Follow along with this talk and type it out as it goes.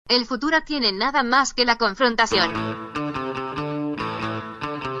El futuro tiene nada más que la confrontación.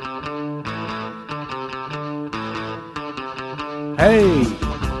 Hey,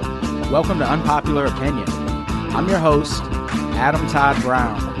 welcome to Unpopular Opinion. I'm your host, Adam Todd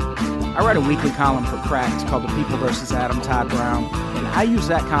Brown. I write a weekly column for Cracks called The People vs. Adam Todd Brown, and I use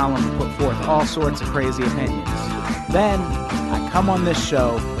that column to put forth all sorts of crazy opinions. Then, I come on this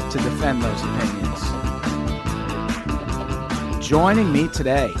show to defend those opinions. Joining me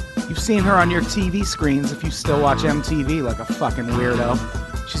today, you've seen her on your TV screens if you still watch MTV like a fucking weirdo.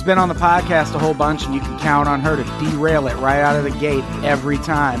 She's been on the podcast a whole bunch, and you can count on her to derail it right out of the gate every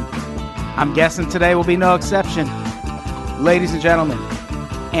time. I'm guessing today will be no exception. Ladies and gentlemen,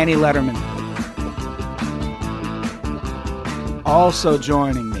 Annie Letterman. Also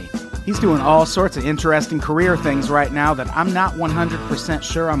joining me, he's doing all sorts of interesting career things right now that I'm not 100%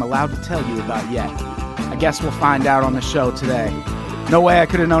 sure I'm allowed to tell you about yet. I guess we'll find out on the show today. No way I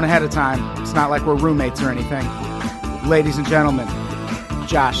could have known ahead of time. It's not like we're roommates or anything. Ladies and gentlemen,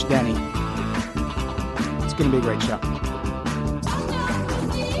 Josh Denny. It's going to be a great show.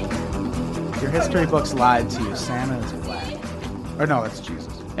 Your history books lied to you. Santa is black. Or no, that's Jesus.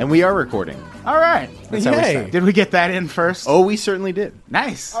 And we are recording. All right. That's how we start. Did we get that in first? Oh, we certainly did.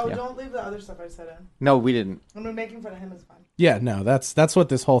 Nice. Oh, Yeah. don't leave the other stuff I said in. No, we didn't. I mean, making fun of him is fine. Yeah, no, that's what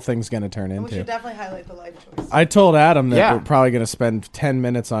this whole thing's going to turn And we should into. definitely highlight the life choice. I told Adam that Yeah. we're probably going to spend 10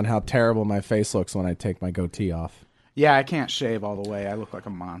 minutes on how terrible my face looks when I take my goatee off. Yeah, I can't shave all the way. I look like a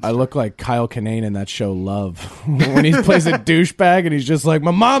monster. I look like Kyle Kinane in that show Love when he plays a douchebag and he's just like,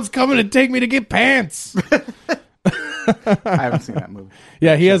 my mom's coming to take me to get pants. I haven't seen that movie.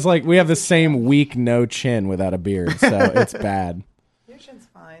 Yeah, he has we have the same weak no chin without a beard, so it's bad. Your chin's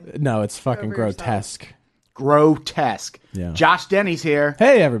fine. No, it's fucking Over yourself. grotesque. Grotesque. Yeah. Josh Denny's here.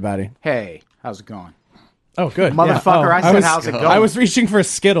 Hey, everybody. Hey, how's it going? Oh, good. Motherfucker, Yeah. I said, was, how's it going? I was reaching for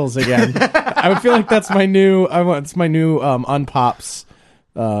Skittles again. I would feel like that's my new. It's my new Unpops.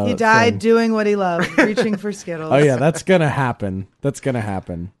 He died thing. doing what he loved, reaching for Skittles. Oh yeah, that's gonna happen. That's gonna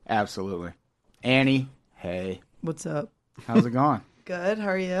happen. Absolutely. Annie, hey, What's up? how's it going? Good. How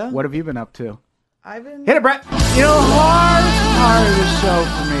are you? What have you been up to? I've been. Hit it, Brett. You know, the hardest part of the show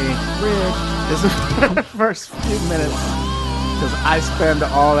for me is the first few minutes, because I spend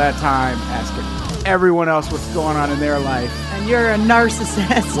all that time asking everyone else what's going on in their life, And you're a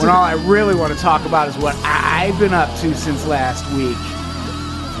narcissist. when all I really want to talk about is what I've been up to since last week.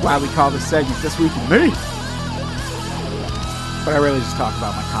 Why we call this segment This Week in Me. But I really just talk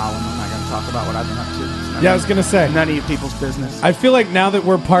about my column. I'm not going to talk about what I've been up to. It's Yeah, I was gonna say. none of you people's business. I feel like now that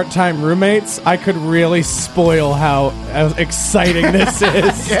we're part-time roommates, I could really spoil how exciting this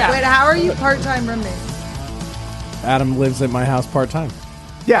is. Yeah. Wait, how are you part-time roommates? Adam lives at my house part-time.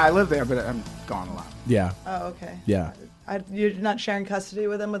 Yeah, I live there, but I'm gone a lot. Yeah, Oh, okay. yeah. You're not sharing custody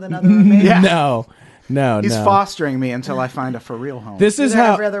with him with another roommate? Yeah. No, He's no. fostering me until I find a for real home. This You're is there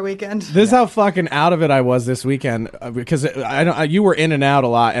how. every other weekend. This is how fucking out of it I was this weekend because I don't. You were in and out a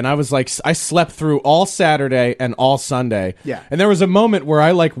lot, and I was like, I slept through all Saturday and all Sunday. Yeah. And there was a moment where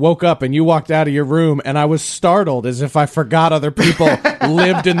I woke up and you walked out of your room, and I was startled as if I forgot other people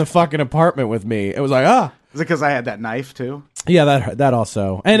lived in the fucking apartment with me. It was like, Is it because I had that knife too? yeah, that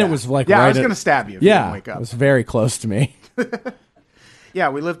also, and Yeah. it was Yeah, right I was at- going to stab you if you Yeah, didn't wake it up. was very close to me. Yeah,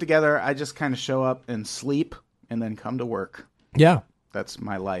 we live together. I just kind of show up and sleep and then come to work. Yeah. That's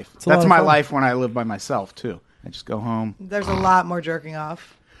my life. a lot That's of my fun. life when I live by myself too. I just go home. There's a lot more jerking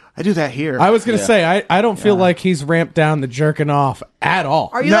off. I do that here. I was gonna say I don't feel like he's ramped down the jerking off at all.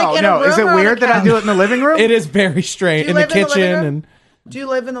 Are you no, like in a no. room Is it or on a weird that I couch? do it in the living room? It is very strange Do you in the live in the living kitchen room? and Do you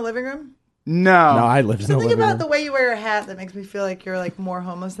live in the living room? No. no, I live in the Something living about room. the way you wear a hat that makes me feel like you're more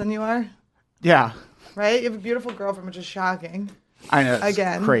homeless than you are. Yeah. Right? You have a beautiful girlfriend, which is shocking. I know. It's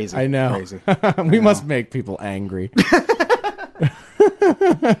Again. Crazy. I know. Crazy. We must make people angry.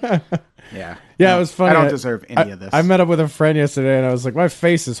 Yeah. Yeah, it was funny. I don't deserve any of this. I met up with a friend yesterday, and I was like, "My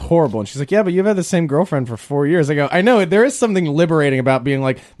face is horrible." And she's like, "Yeah, but you've had the same girlfriend for 4 years." I go, "I know. There is something liberating about being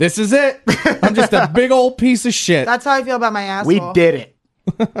like, this is it. I'm just a big old piece of shit." That's how I feel about my asshole. We did it.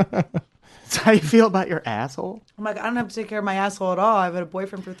 That's how you feel about your asshole? I'm like, I don't have to take care of my asshole at all. I've had a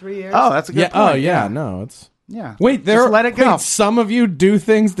boyfriend for 3 years. Oh, that's a good yeah. point. Oh, yeah. No, it's Yeah. wait. There. Just let it go. Wait, some of you do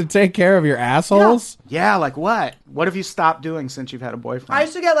things to take care of your assholes. Yeah, like what? What have you stopped doing since you've had a boyfriend? I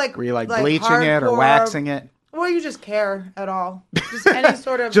used to get Were you like bleaching it or hardcore- waxing it? Well, you just care at all. Just any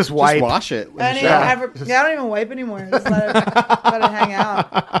sort of. Just wipe. Just wash it. with Any, the shower. I don't even wipe anymore. Just let it hang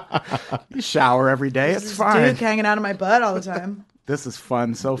out. You shower every day. It's Just fine. Dude hanging out of my butt all the time. This is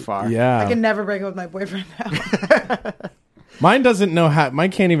fun so far. Yeah. I can never break up with my boyfriend now. Mine doesn't know how.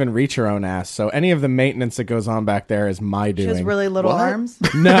 Mine can't even reach her own ass. So any of the maintenance that goes on back there is my She doing. has really little What? arms.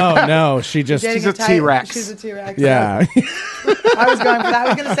 No. She just. Dating She's a type- T-Rex. She's a T-Rex. Yeah. I was going for that. I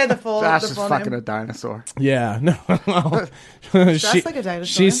was going to say the full. Josh the is full fucking name. a dinosaur. Yeah. No. Dressed like a dinosaur.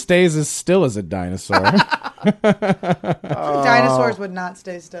 She stays as still as a dinosaur. Dinosaurs would not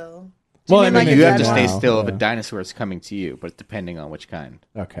stay still. Well, mean I like mean, a You have to Wow. stay still if a Yeah. dinosaur is coming to you, but depending on which kind.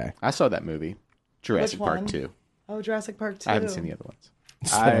 Okay. I saw that movie, Jurassic Which Park one? 2. Oh, Jurassic Park 2. I haven't seen the other ones.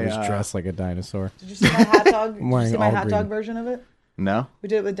 So I was dressed like a dinosaur. Did you see my hot dog? Did you Wearing see my all hot dog green. version of it? No? We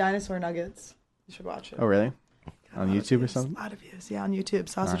did it with dinosaur nuggets. You should watch it. Oh, really? On YouTube or Views, something? A lot of views. Yeah, on YouTube.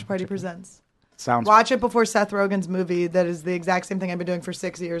 Sausage Party Presents. Sounds. Watch it before Seth Rogen's movie that is the exact same thing I've been doing for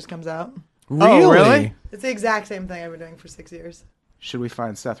 6 years comes out. Really? really? It's the exact same thing I've been doing for 6 years. Should we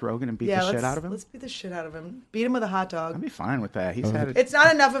find Seth Rogen and beat Yeah, the shit out of him? let's beat the shit out of him. Beat him with a hot dog. I'd be fine with that. He's had it. It's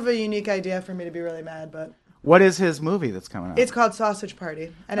not enough of a unique idea for me to be really mad, but What is his movie that's coming out? it's called Sausage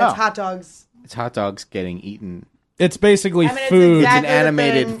Party, and it's Oh. hot dogs. It's hot dogs getting eaten. It's basically I mean, it's food. It's an Exactly the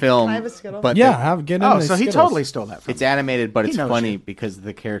animated thing. film. Can I have a Skittle? But Yeah, the- get in oh, the so he Skittles. totally stole that from it's me. animated, but He it's knows funny shit. because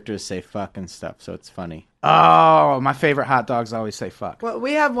the characters say fuck and stuff, so it's funny. Oh, my favorite hot dogs always say fuck. Well,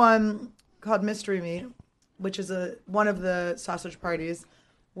 we have one called Mystery Meat, which is one of the sausage parties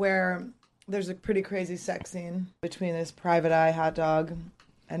where there's a pretty crazy sex scene between this private eye hot dog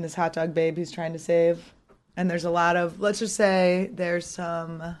and this hot dog babe he's trying to save. And there's a lot of, let's just say, there's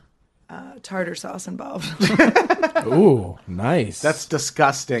some tartar sauce involved. Ooh, nice. That's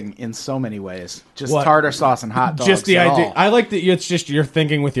disgusting in so many ways. Just What? tartar sauce and hot dogs. just the at idea. all. I like that it's just you're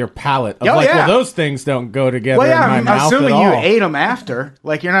thinking with your palate. Of Oh, like, yeah. well, those things don't go together Well, yeah, in my I'm mouth assuming at you all. ate them after.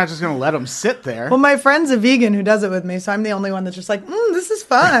 Like, you're not just going to let them sit there. Well, my friend's a vegan who does it with me, so I'm the only one that's just like, this is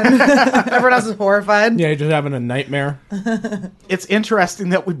fun. Everyone else is horrified. Yeah, you're just having a nightmare. It's interesting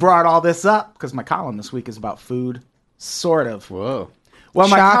that we brought all this up because my column this week is about food. Sort of. Whoa. Well,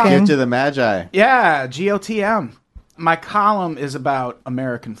 my Shocking. column, Give to the Magi. yeah, GOTM. My column is about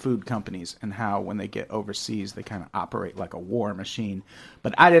American food companies and how when they get overseas, they kind of operate like a war machine.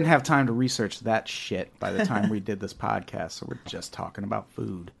 But I didn't have time to research that shit by the time we did this podcast, so we're just talking about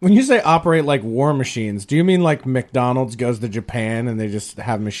food. When you say operate like war machines, do you mean like McDonald's goes to Japan and they just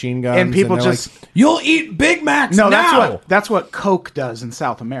have machine guns And people they're just- like, you'll eat Big Macs No, now. that's what Coke does in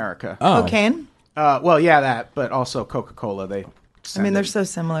South America. Oh. Cocaine? Well, yeah, that, but also Coca-Cola. They I mean, they're in, so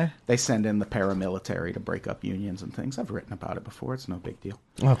similar. they send in the paramilitary to break up unions and things. I've written about it before. It's no big deal.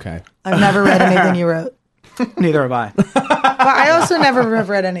 Okay. I've never read anything you wrote. Neither have I. But I also never have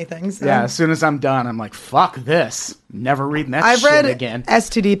read anything. So. Yeah, as soon as I'm done, I'm like, fuck this. Never reading that I've shit read again.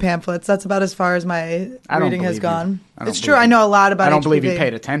 STD pamphlets. That's about as far as my I don't reading has believe you. gone. I don't It's true. believe I you. know a lot about I don't HPV. believe you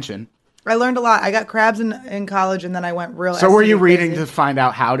paid attention. I learned a lot. I got crabs in college, and then I went real. So were you STD reading crazy. to find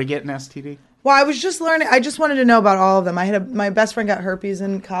out how to get an STD? Well, I was just learning. I just wanted to know about all of them. My best friend got herpes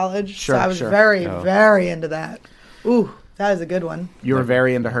in college, Sure, so I was sure. very into that. Ooh, that is a good one. You were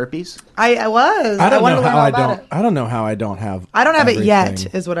very into herpes? I was. I don't wanted know to learn how all I about don't. it. I don't know how I don't have. I don't have it yet,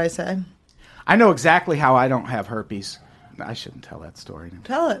 everything. is what I say. I know exactly how I don't have herpes. I shouldn't tell that story.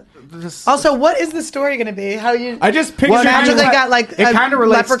 Tell it. This- Also, what is the story going to be? How you? I just picture Well, you magically kinda- got like it a kinda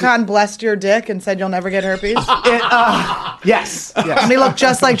relates to- leprechaun blessed your dick and said you'll never get herpes. yes. And Yes. he looked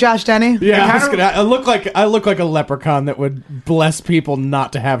just like Josh Denny. Yeah, It kinda- I look like a leprechaun that would bless people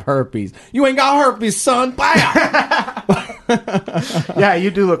not to have herpes. You ain't got herpes, son. Bam! Yeah,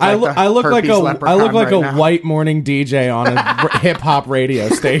 you do look like I look like herpes a leprechaun right now. white morning DJ on a hip hop radio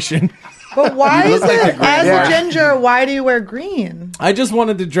station. But why You is look like it a green as Yeah. a ginger? Why do you wear green? I just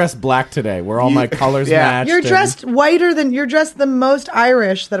wanted to dress black today, where all my colors yeah. matched. You're and- dressed whiter than you're dressed the most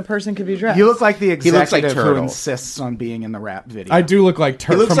Irish that a person could be dressed. You look like the He looks like executive who Turtle. insists on being in the rap video. I do look like He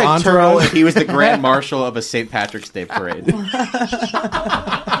Turtle looks from like Turtle Entourage. if he was the Grand Marshal of a St. Patrick's Day parade.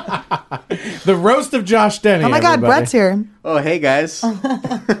 The roast of Josh Denny. Oh my God, everybody. Brett's here. Oh, hey, guys.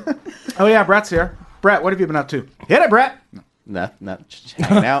 Oh yeah, Brett's here. Brett, what have you been up to? Hit it, Brett. Not just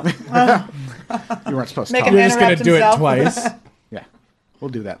hanging out. You weren't supposed to Make talk. him You're just gonna interrupt do it himself. twice. Yeah, we'll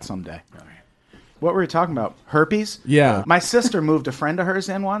do that someday. What were we talking about? Herpes? Yeah. My sister moved a friend of hers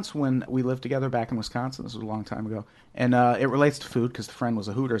in once when we lived together back in Wisconsin. This was a long time ago. And it relates to food because the friend was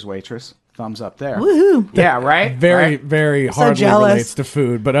a Hooters waitress. Thumbs up there. Woohoo. Yeah, right? Very, Right? very hardly jealous. relates to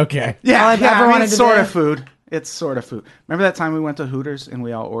food, but okay. Yeah, All I've ever I mean, wanted it's to sort do. of food. It's sort of food. Remember that time we went to Hooters and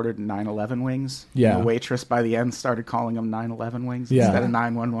we all ordered 9/11 wings? Yeah. And the waitress by the end started calling them 9/11 wings Yeah. instead of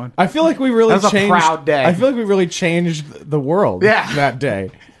 911. I feel like we really That was a changed. proud day. I feel like we really changed the world. Yeah. that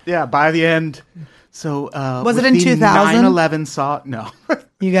day. Yeah, by the end. So Was with it in the 2000? 9/11 saw no.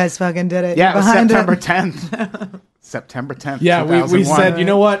 You guys fucking did it. Yeah, it You're was behind September it. 10th. September 10th. Yeah, we 2001. said, you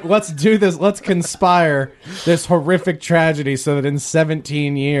know what? Let's do this. Let's conspire this horrific tragedy so that in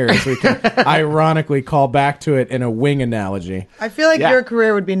 17 years we can ironically call back to it in a wing analogy. I feel like Yeah. your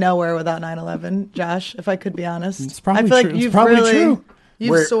career would be nowhere without 9/11, Josh. If I could be honest, It's probably I feel true. like It's you've probably really true.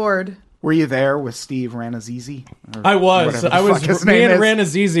 you've We're- soared. Were you there with Steve Ranazizi? Or I was. whatever the I was. fuck his Me name and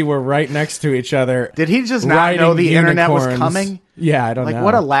is? Ranazizi were right next to each other. Did he just not riding know the internet was unicorns. coming? Yeah, I don't Like, know.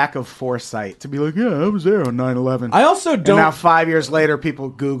 what a lack of foresight to be like, yeah, I was there on 9/11. I also And don't. now 5 years later, people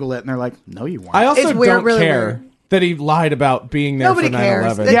Google it and they're like, no, you weren't. I also It's weird, don't really care weird. that he lied about being there Nobody for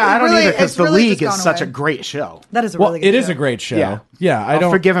cares. 9/11. yeah, I don't really- either because it's the really League just is gone such a away. great show. That is a Well, really good it is show. a great show. Yeah, I I'll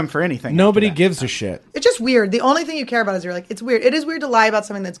don't forgive him for anything. Nobody after that. gives a shit. It's just weird. The only thing you care about is you're like, it's weird. It is weird to lie about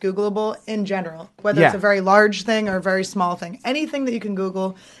something that's Googleable in general, whether it's Yeah. a very large thing or a very small thing. Anything that you can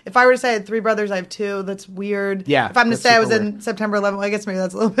Google. If I were to say I had 3 brothers, I have 2. That's weird. Yeah, If I'm to that's say I was super in September 11th, well, I guess maybe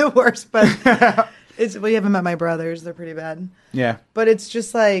that's a little bit worse. But we haven't met my brothers. They're pretty bad. Yeah. But it's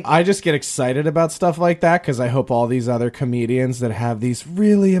just like I just get excited about stuff like that because I hope all these other comedians that have these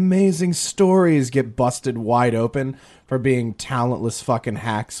really amazing stories get busted wide open for being talentless fucking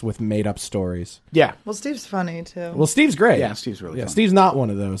hacks with made up stories. Yeah. well, Steve's funny too. Well, Steve's great. Yeah, Steve's really Yeah, funny. Steve's not one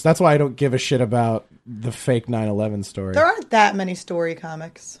of those. That's why I don't give a shit about the fake 9/11 story. There aren't that many story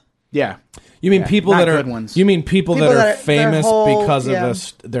comics. Yeah. You mean Yeah, people not that are good ones. You mean people People that are that are- their famous whole- because yeah.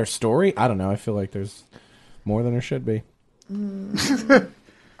 of their story? I don't know. I feel like there's more than there should be.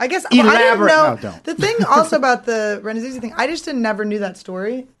 I guess well, I didn't Elaborate- know no, don't. the thing also about the Renazizi thing. I just never knew that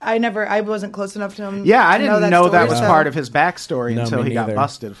story. I wasn't close enough to him. Yeah, I to didn't that know that story, was so- part of his backstory No, until me he got neither.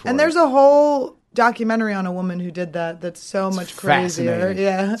 busted for And it. there's a whole documentary on a woman who did that. That's so much crazier. Fascinating.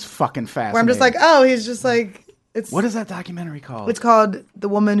 Yeah, It's fucking fascinating. where I'm just like, oh, he's just like it's. what is that documentary called? It's called The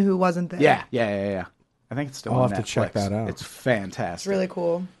Woman Who Wasn't There. Yeah. I think it's still I'll on have to check Netflix. that out. It's fantastic. It's really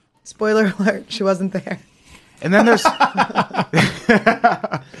cool. Spoiler alert: she wasn't there. And then there's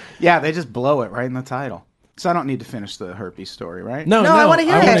yeah, they just blow it right in the title. So I don't need to finish the herpes story, right? No, No, I want to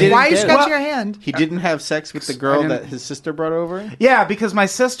hear wanna it. didn't Why are you get it. scratching Well- your hand? He didn't have sex with the girl that his sister brought over? Yeah, because my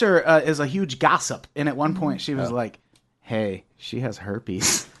sister is a huge gossip, and at one point she was like, "Hey, she has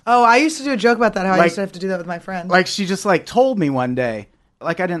herpes." Oh, I used to do a joke about that. How I Like- used to have to do that with my friend. Like she just like told me one day.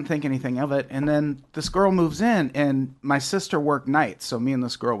 Like I didn't think anything of it, and then this girl moves in, and my sister worked nights, so me and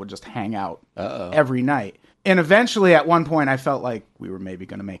this girl would just hang out every night. And eventually, at one point, I felt like we were maybe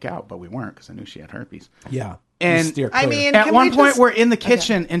going to make out, but we weren't because I knew she had herpes. Yeah. And- You steer I clear. mean, At can one we point, just- we're in the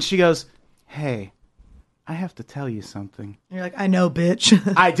kitchen, and she goes, "Hey, I have to tell you something." You're like, I know, bitch.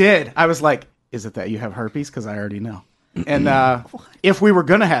 I did. I was like, "Is it that you have herpes?" Because I already know. And if we were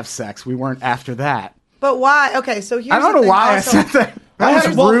going to have sex, we weren't after that. But why? Okay, so here's I don't the know thing why also- I said that. That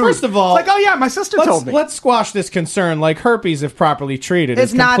was Well, rude. first of all, it's like, oh yeah, my sister told me. Let's squash this concern. Like herpes, if properly treated,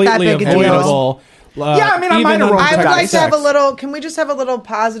 It's is not that completely big a deal. avoidable. Yeah, I mean, I might have even rolled I would Protected like to have a sex. little. Can we just have a little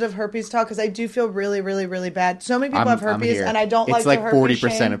positive herpes talk? Because I do feel really, really, really bad. So many people have I'm herpes, here. and I don't It's like like the herpes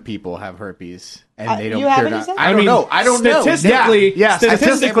 40% shame. of people have herpes. And they don't, you have they're it, you not. said? I don't know. I don't know. Statistically, Yeah,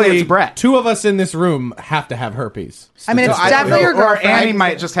 statistically, it's Brett. two of us in this room have to have herpes. I mean, it's I don't definitely know. your Or girlfriend. Annie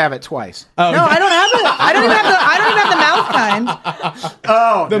might just have it twice. No, I don't have it. I don't even have the. I don't even have the mouth kind.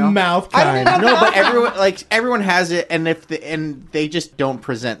 Oh, the mouth kind. No, but everyone has it, and and they just don't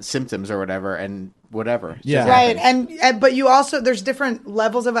present symptoms or whatever, and whatever. It just Yeah. Right, happens. and but you also there's different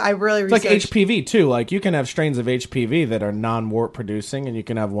levels of it. I really It's like researched. HPV too. Like you can have strains of HPV that are non-wart producing, and you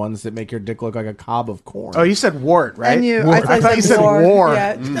can have ones that make your dick look like a cob of corn. Oh, you said wart, right? And you, Wart. I thought you said war.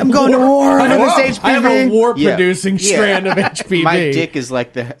 Yeah, I'm going to war over this HPV. I have a war Yeah. producing Yeah. strand of HPV. My dick is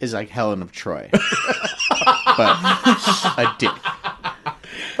like Helen of Troy, but a dick.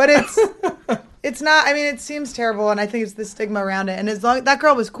 But it's not. I mean, it seems terrible, and I think it's the stigma around it. And as long that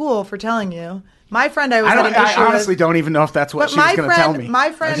girl was cool for telling you. My friend, I was had an issue I honestly with. don't even know if that's what But she was my going to tell friend, me. my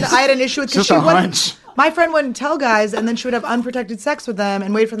friend, I had an issue with because just she a wouldn't. hunch. My friend wouldn't tell guys, and then she would have unprotected sex with them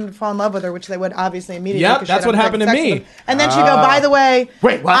and wait for them to fall in love with her, which they would obviously immediately. Yep, 'cause she that's had what happened to unprotected me. sex with them. And then she'd go, by the way,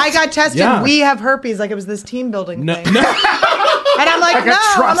 Wait, what? I got tested. Yeah. We have herpes. Like it was this team building No, thing. no, And I'm like, Like no. a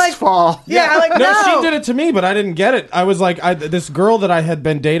I'm trust like, fall. yeah. I'm like, no, no. she did it to me, but I didn't get it. I was like, this girl that I had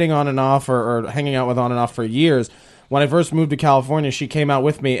been dating on and off or hanging out with on and off for years. When I first moved to California, she came out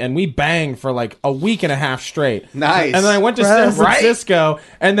with me, and we banged for like a week and a half straight. Nice. And then I went to San Right? Francisco,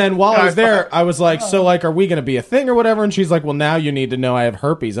 and then while I was there, I was like, so like, are we going to be a thing or whatever? And she's like, well, now you need to know I have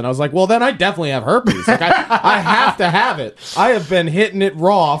herpes. And I was like, well, then I definitely have herpes. Like, I have to have it. I have been hitting it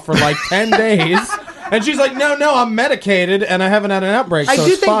raw for like 10 days. And she's like, no, I'm medicated, and I haven't had an outbreak, so I do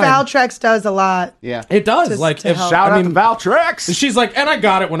it's think fine. Valtrex does a lot. Yeah. It does. to- Like, to if, help. Shout I out mean, to Valtrex. she's like, and I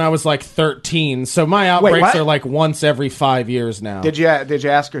got it when I was like 13. So my outbreaks what? are like once every 5 years now. Did you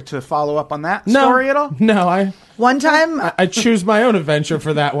ask her to follow up on that no, story at all? No, One time, I choose my own adventure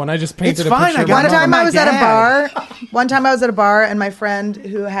for that one. I just painted It's fine, a picture. I got of it my on mom. I was at a dad. bar. One time I was at a bar and my friend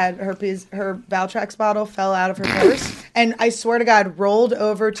who had herpes, her Valtrex bottle fell out of her purse, and I swear to God, rolled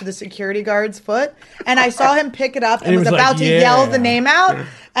over to the security guard's foot, and I saw him pick it up and he was was about like, to "Yeah." yell the name out,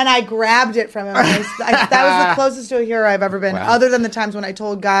 and I grabbed it from him. And that was the closest to a hero I've ever been, other than the times when I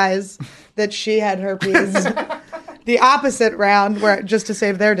told guys that she had herpes. The opposite round, where just to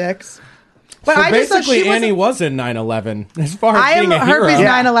save their dicks. But So I just thought basically, she Annie was. was in 9/11 as far as I am being a hero. herpes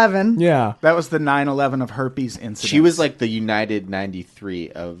Yeah. 9/11. Yeah. That was the 9/11 of herpes incident. She was like the United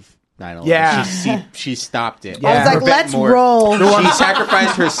 93 of 9/11. Yeah. She stopped it. I was To like, prevent let's roll. She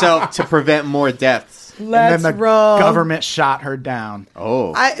sacrificed herself to prevent more deaths. and Let's then the roll. government shot her down.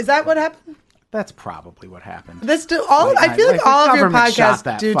 Oh. Is that what happened? That's probably what happened. I feel like the all of your government shot podcasts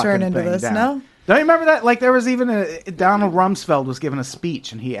that do turn fucking into thing this, down. no? Don't you remember that? Like, there was even Donald Rumsfeld was giving a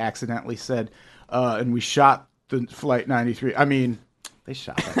speech, and he accidentally said, and we shot the Flight 93. I mean, they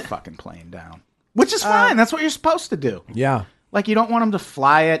shot that fucking plane down. Which is fine. That's what you're supposed to do. Yeah. Like, you don't want them to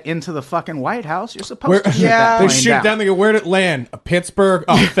fly it into the fucking White House. You're supposed to shoot Yeah. that They plane shoot down. They go, where'd it land? Pittsburgh?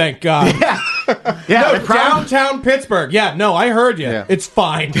 Oh, thank God. Yeah, No, they probably- downtown Pittsburgh. Yeah, no, I heard you. Yeah. It's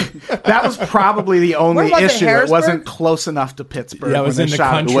fine. that was probably the only Where was it, issue. It Harrisburg? wasn't close enough to Pittsburgh. Yeah, it was when in they the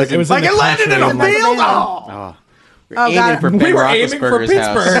shot country. It It was Like, in it the landed in a country. field? Oh. We're Oh, aiming God. for Ben We were aiming for Roethlisberger's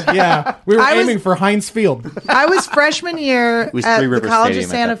house. Pittsburgh. Yeah, we were I was- aiming for Heinz Field. I was freshman year It was at Three the River College Stadium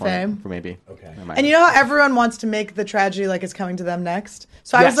of Santa at that Fe. point, for maybe. Okay. And you know how everyone wants to make the tragedy like it's coming to them next?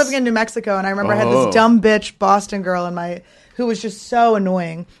 So I was Yes. living in New Mexico, and I remember I had Oh. this dumb bitch Boston girl who was just so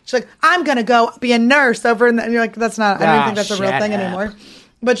annoying. She's like, I'm going to go be a nurse over in the, and you're like, that's not, I don't Ah, even think that's a real shut thing up. anymore.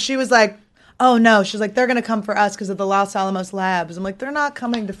 But she was like, oh no, she's like, they're going to come for us because of the Los Alamos labs. I'm like, they're not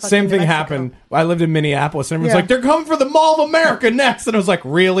coming to fucking Same New thing Mexico. happened. I lived in Minneapolis, and everyone's Yeah. like, they're coming for the Mall of America next. And I was like,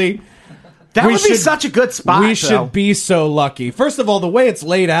 really? That We would be should- such a good spot. We though. should be so lucky. First of all, the way it's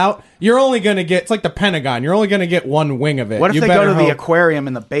laid out, you're only going to get, it's like the Pentagon. You're only going to get one wing of it. What if You they go better to the hope- aquarium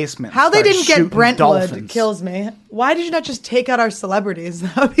in the basement? How and they start didn't get shooting Brentwood dolphins? kills me. Why did you not just take out our celebrities?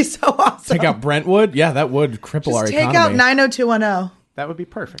 That would be so awesome. Take out Brentwood? Yeah, that would cripple our Just take economy. out 90210. That would be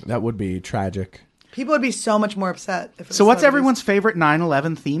perfect. That would be tragic. People would be so much more upset. If it So, was what's celebrities. everyone's favorite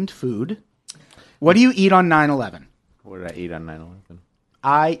 9/11 themed food? What do you eat on 9/11? What did I eat on 9/11?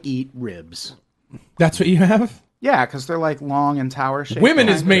 I eat ribs. That's what you have? Yeah, because they're like long and tower shaped. Women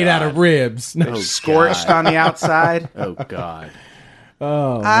is made out of ribs. No. scorched on the outside. Oh, God.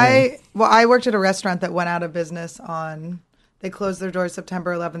 I worked at a restaurant that went out of business they closed their doors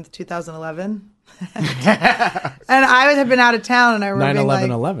September 11th, 2011. And I had been out of town, and I remember being like,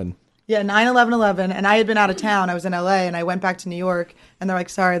 9/11/11. yeah, 9/11/11, and I had been out of town. I was in LA, and I went back to New York, and they're like,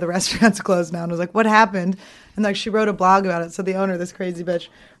 sorry, the restaurant's closed now. And I was like, what happened? And like, she wrote a blog about it. So the owner, this crazy bitch,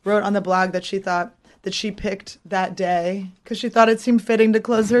 wrote on the blog that she thought that she picked that day because she thought it seemed fitting to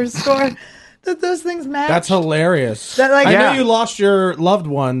close her store. That those things match. That's hilarious. That, like- I Yeah. know you lost your loved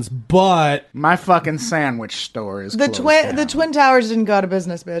ones, but My fucking sandwich store is the closed down. Twin Towers didn't go out of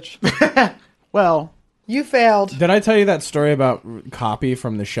business, bitch. Well, You failed. did I tell you that story about copy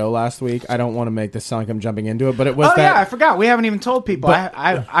from the show last week? I don't want to make this sound like I'm jumping into it, but it was oh that. yeah, I forgot. We haven't even told people. But-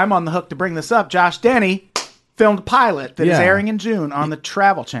 I'm on the hook to bring this up. Josh Denny filmed a pilot that is Yeah. airing in June on the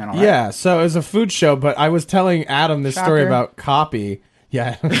Travel Channel. Right? Yeah, so it was a food show, but I was telling Adam this story Shocker. about copy.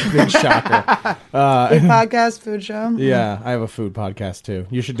 Yeah, big shocker. Big podcast, food show. Yeah, I have a food podcast too.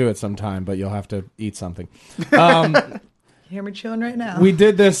 You should do it sometime, but you'll have to eat something. Hear me chewing right now. We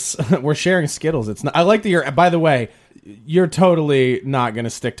did this. We're sharing Skittles. It's not. I like that you're. By the way, you're totally not going to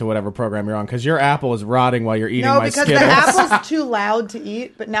stick to whatever program you're on because your apple is rotting while you're eating no, my because Skittles. the apple's too loud to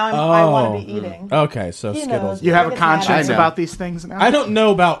eat, but now I want to be eating. Okay, so He Skittles. knows. You have a It's mad at conscience me. about these things now? I don't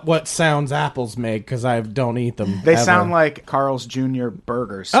know about what sounds apples make because I don't eat them. They ever. sound like Carl's Jr.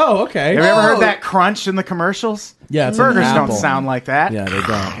 burgers. Oh, okay. Have you ever Oh. heard that crunch in the commercials? Yeah, it's an burgers don't apple. sound like that. Yeah, they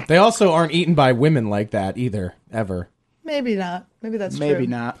don't. They also aren't eaten by women like that either, ever. Maybe not. Maybe that's Maybe true.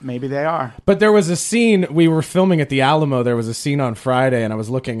 not. Maybe they are. But there was a scene, we were filming at the Alamo, there was a scene on Friday, and I was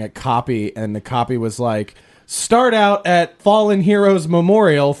looking at copy, and the copy was like, start out at Fallen Heroes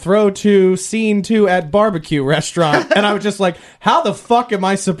Memorial, throw to scene 2 at barbecue restaurant. And I was just like, how the fuck am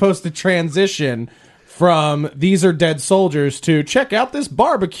I supposed to transition from these are dead soldiers to check out this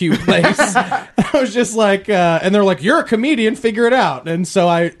barbecue place? I was just like, and they're like, you're a comedian, figure it out. And so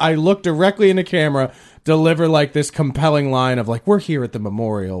I looked directly in the camera, deliver like this compelling line of like, we're here at the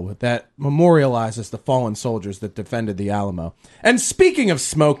memorial that memorializes the fallen soldiers that defended the Alamo. And speaking of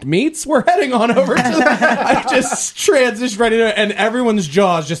smoked meats, we're heading on over to I just transitioned right into it, and everyone's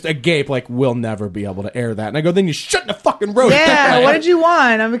jaws just agape like, we'll never be able to air that. And I go, then you shouldn't have fucking wrote Yeah, that. what did you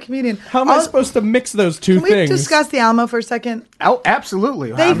want? I'm a comedian. How am I supposed to mix those two Can we things? discuss the Alamo for a second? Oh,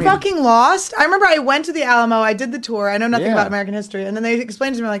 absolutely. They fucking lost. I remember I went to the Alamo. I did the tour. I know nothing Yeah. about American history. And then they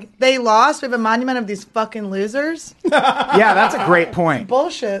explained to me, like, they lost. We have a monument of these fucking losers. Yeah, that's a great point.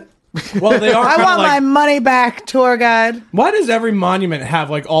 Bullshit. Well, they are I kinda want like, my money back, tour guide. why does every monument have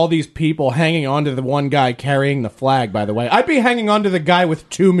like all these people hanging on to the one guy carrying the flag, by the way? I'd be hanging on to the guy with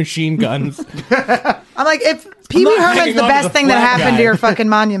 2 machine guns. I'm like, if Pee Wee not Herman's hanging the on to best the thing that flag happened guy. to your fucking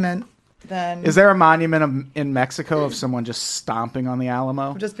monument, then Is there a monument in Mexico of someone just stomping on the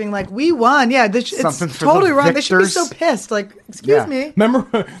Alamo? just being like, we won. Yeah, it's Something for totally the wrong. They should be victors. so pissed. Like, excuse Yeah. me.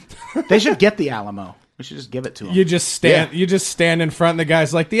 Remember, They should get the Alamo. We should just give it to them. you just stand in front, and the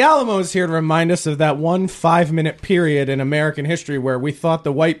guy's like, the Alamo is here to remind us of that one 5-minute period in American history where we thought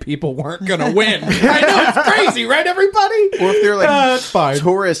the white people weren't going to win. I know, it's crazy, right, everybody? Or if they're like it's fine.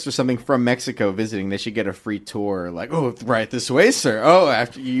 tourists or something from Mexico visiting, they should get a free tour. Like, oh, right this way, sir. Oh,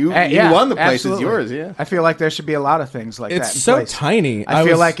 after you Yeah, won the place, absolutely. it's yours. Yeah. I feel like there should be a lot of things like that. It's in so place. tiny. I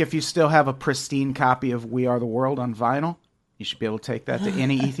feel was- like if you still have a pristine copy of We Are the World on vinyl, you should be able to take that to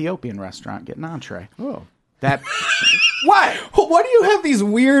any Ethiopian restaurant, get an entree. Oh. That what? Why do you have these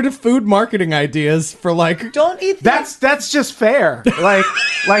weird food marketing ideas for like? Don't eat the That's just fair. Like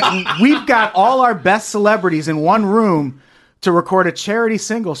we've got all our best celebrities in one room to record a charity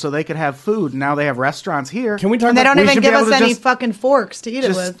single so they could have food. Now they have restaurants here. Can we talk And they about? don't we even should be give able us to any just- fucking forks to eat it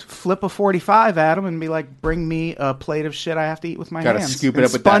just with. flip a 45 at them and be like, bring me a plate of shit I have to eat with my Gotta hands. scoop it And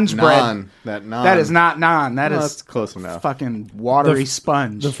up with sponge that bread. naan. That naan. That is not naan. That Well, is that's close enough. fucking watery The-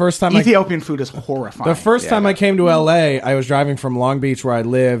 sponge. the first time I- Ethiopian food is horrifying. The first time I came to LA, I was driving from Long Beach, where I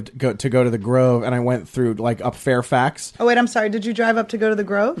lived, to go to the Grove, and I went through like up Fairfax. Oh, wait, I'm sorry. Did you drive up to go to the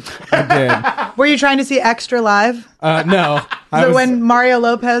Grove? I did. Were you trying to see Extra Live? No, I So was, when Mario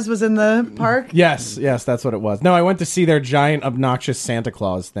Lopez was in the park? yes, that's what it was. No, I went to see their giant obnoxious Santa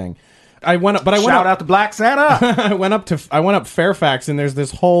Claus thing. I went up, but I went Shout up, out to Black Santa. I went up Fairfax, and there's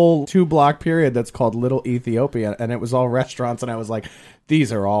this whole 2-block period that's called Little Ethiopia, and it was all restaurants, and I was like,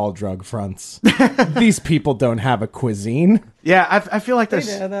 these are all drug fronts. These people don't have a cuisine. Yeah, I feel like They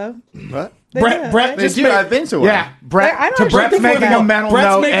there's. do, though. What? Brett They just do. made- I've been to one. Yeah, Brett. I don't To actually Brett's think making about a it. mental Brett's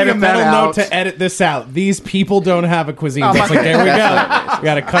note. making Edit a mental that note out. to edit this out. These people don't have a cuisine. It's like, there we go. We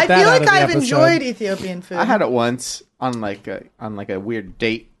got to cut I that feel out like of the I've episode. enjoyed Ethiopian food. I had it once on like a weird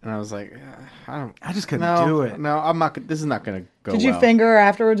date, and I was like, I just couldn't do it. No, I'm not. This is not going to go. Did you well. finger her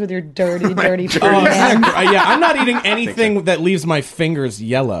afterwards with your dirty, dirty Oh, hand? yeah, I'm not eating anything that leaves my fingers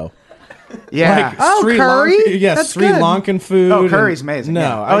yellow. Yeah. Like Oh, Sri curry? Lanka, yes, That's Sri good. Lankan food. Oh, curry's and- amazing. No.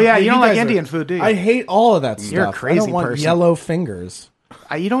 Yeah. Oh, yeah, you don't like guys Indian food, do you? I hate all of that stuff. You're a I crazy don't want person. yellow fingers.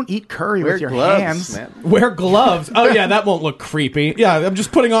 You don't eat curry Wear with your gloves, hands. man. Wear gloves. Oh, yeah, that won't look creepy. Yeah, I'm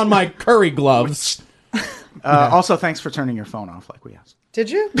just putting on my curry gloves. Also, thanks for turning your phone off like we asked. Did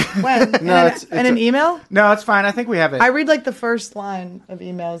you? When? No, in an email? No, it's fine. I think we have it. I read like the first line of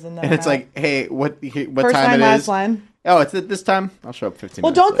emails and then And it's like, hey, what first time line, it last is? line. Oh, it's at this time. I'll show up 15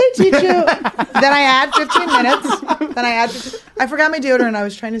 Well, minutes. don't they teach you? Then I add 15 minutes. Then I add. 15, I forgot my deodorant. I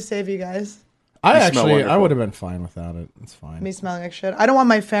was trying to save you guys. I smell I wonderful. would have been fine without it. It's fine. Me smelling like shit. I don't want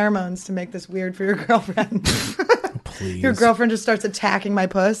my pheromones to make this weird for your girlfriend. Please. Your girlfriend just starts attacking my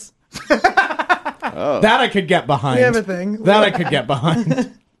puss. That I could get behind. We have a thing. That I could get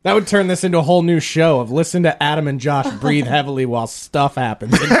behind. That would turn this into a whole new show of listen to Adam and Josh breathe heavily while stuff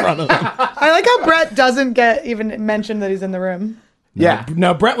happens in front of them. I like how Brett doesn't get even mentioned that he's in the room. yeah.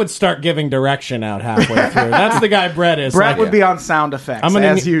 No, Brett would start giving direction out halfway through. That's the guy Brett is. Brett Like, would be on sound effects I'm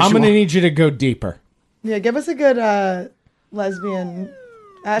as usual. gonna need you to go deeper. Yeah, give us a good lesbian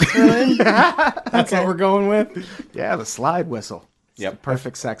aspirin. That's what we're going with. Yeah, the slide whistle. It's Yep. the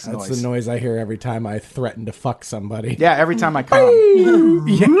perfect sex That's noise. the noise I hear every time I threaten to fuck somebody. Yeah, every time I come.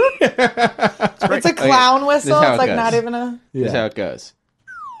 It's a clown whistle. how It's it like goes. not even a. This is how it goes.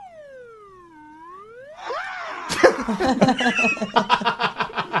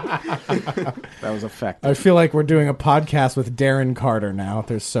 That was effective. I feel like we're doing a podcast with Darren Carter now.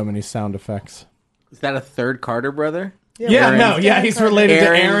 There's so many sound effects. Is that a third Carter brother? Yeah, he's related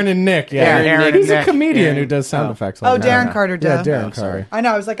Aaron- to Aaron and Nick. Yeah, Yeah, Aaron he's and a Nick. comedian Aaron- who does sound effects. Oh, all the Darren time. Carter. Yeah, Duh. Darren sorry. Carter. I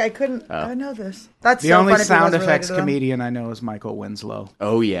know. I was like, I couldn't. I know this. That's The so only funny if he sound was related effects to them. comedian I know is Michael Winslow.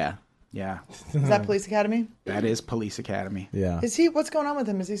 Oh yeah. Yeah, Is that Police Academy? that is Police Academy. Yeah. Is he? What's going on with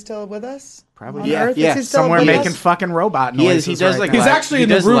him? Is he still with us? Probably. On Yeah, Earth? yeah. Is he still Somewhere with making us? fucking robot He noises. is. He does, right like, now. He's live- actually he in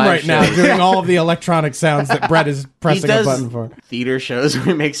the does room live right now shows. doing all of the electronic sounds that Brett is He pressing a does button for. theater shows where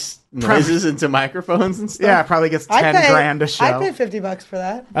he makes noises into microphones and stuff. Yeah, probably gets 10 grand a show. I'd pay $50 for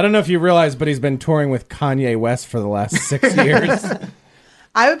that. I don't know if you realize, but he's been touring with Kanye West for the last 6 years.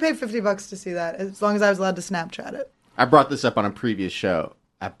 I would pay $50 to see that, as long as I was allowed to Snapchat it. I brought this up on a previous show.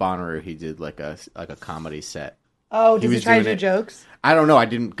 At Bonnaroo, he did like a comedy set. Oh, does he was try to doing do it. jokes? I don't know. I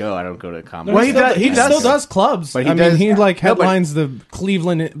didn't go. I don't go to comedy. Well, he still does clubs. But he I does- mean, he like No, but- headlines the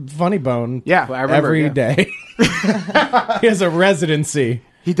Cleveland Funny Bone. Yeah, I remember, every yeah. day. He has a residency.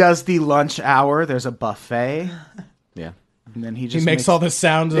 he does the lunch hour. There's a buffet, Yeah. and then he He just makes all the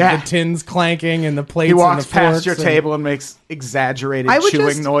sounds of Yeah. the tins clanking and the plates. He walks and the forks past your and- table and makes exaggerated I would chewing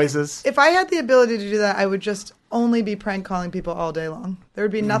just- noises. If I had the ability to do that, I would just only be prank calling people all day long. There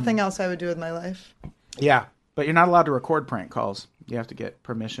would be nothing else I would do with my life. Yeah, but you're not allowed to record prank calls. You have to get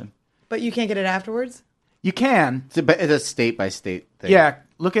permission. But you can't get it afterwards? You can. It's a state by state thing. Yeah,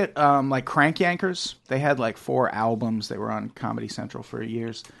 look at like Crank Yankers. They had like 4 albums. They were on Comedy Central for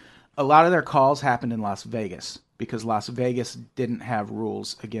years. A lot of their calls happened in Las Vegas because Las Vegas didn't have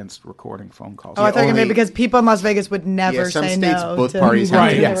rules against recording phone calls. Oh, I thought you were only- going to because people in Las Vegas would never Yeah, some say states, no. both to- parties have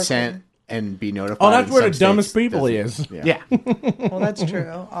Right, to yeah. consent and be notified. Oh, that's and where some the dumbest states people he doesn't. is. Yeah. Well, that's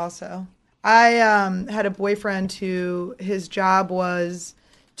true also. I had a boyfriend who his job was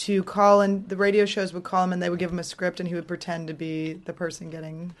to call in. The radio shows would call him and they would give him a script and he would pretend to be the person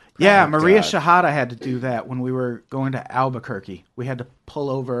getting. Yeah, Oh, Maria God. Shahada had to do that when we were going to Albuquerque. We had to pull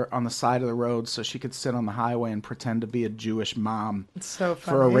over on the side of the road so she could sit on the highway and pretend to be a Jewish mom It's so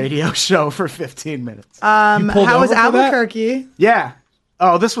funny. for a radio show for 15 minutes. You pulled How was over for that? Albuquerque? Yeah.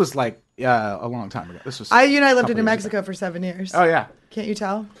 Oh, this was like a long time ago. This was. You and I lived couple in New years Mexico for 7 years. Oh yeah. Can't you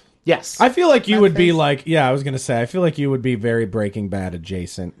tell? Yes. I feel like you My would be face. like, yeah, I was going to say, I feel like you would be very Breaking Bad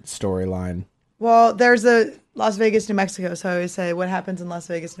adjacent storyline. Well, there's a Las Vegas, New Mexico. So I always say what happens in Las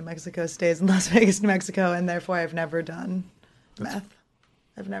Vegas, New Mexico stays in Las Vegas, New Mexico. And therefore, I've never done meth.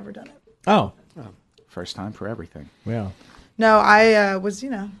 I've never done it. Oh, First time for everything. yeah. No, I was,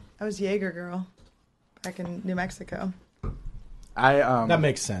 I was Jaeger girl back in New Mexico. That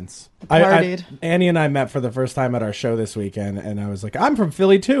makes sense. Partied. Annie and I met for the first time at our show this weekend, and I was like, I'm from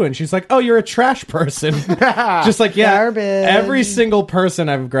Philly too. And she's like, oh, you're a trash person. Just like, yeah, Garbage. every single person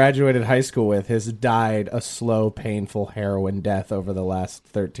I've graduated high school with has died a slow, painful heroin death over the last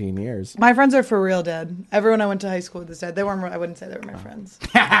 13 years. My friends are for real dead. Everyone I went to high school with is dead. They weren't. I wouldn't say they were my friends.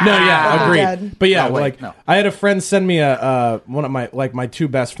 No, yeah, They're agreed. dead. But yeah, No, wait, like no. I had a friend send me one of my 2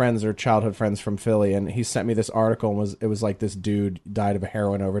 best friends or childhood friends from Philly, and he sent me this article and it was like this dude died of a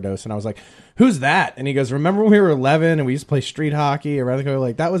heroin overdose, and I was like, who's that? And he goes, remember when we were 11 and we used to play street hockey around the corner?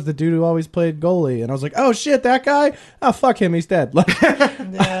 Like, that was the dude who always played goalie. And I was like, oh shit, that guy? Oh fuck him, he's dead. Like,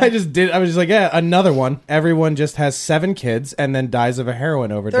 I was just like, yeah, another one. Everyone just has 7 kids and then dies of a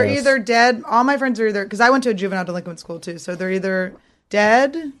heroin overdose. They're either dead. All my friends are either, because I went to a juvenile delinquent school too. So they're either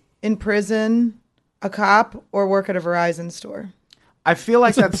dead, in prison, a cop, or work at a Verizon store. I feel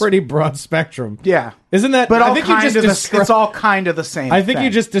like It's a that's pretty broad spectrum. Yeah. Isn't that? But I all think you kind just of the, descri- it's all kind of the same. I think you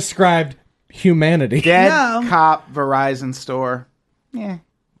thing. just described humanity. dead No. cop Verizon store. Yeah. It's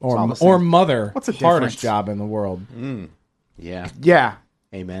all the same. Or mother. What's the hardest difference? job in the world? Yeah. Yeah.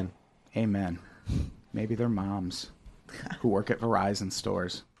 Amen. Amen. Maybe they're moms who work at Verizon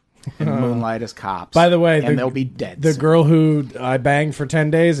stores and moonlight as cops. By the way, and they'll be dead. The soon. girl who I banged for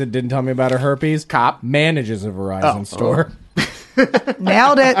 10 days and didn't tell me about her herpes Cop. manages a Verizon store.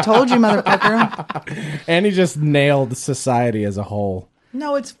 Nailed it. Told you, motherfucker. And he just nailed society as a whole.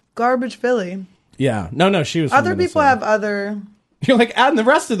 No, it's garbage Philly. Yeah. No, she was from Other people Minnesota. have other. You're like, out in the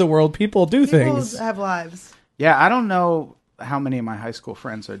rest of the world, people do People things. have lives. Yeah, I don't know how many of my high school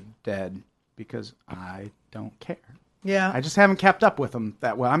friends are dead because I don't care. Yeah. I just haven't kept up with them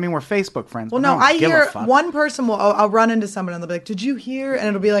that well. I mean, we're Facebook friends. Well, but no, don't I give a hear fuck. one person will. I'll run into someone and they'll be like, "Did you hear?" And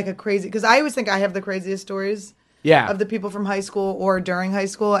it'll be like a crazy. Because I always think I have the craziest stories. Yeah. Of the people from high school or during high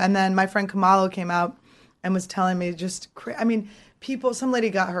school, and then my friend Kamalo came out and was telling me just. I mean, people. Some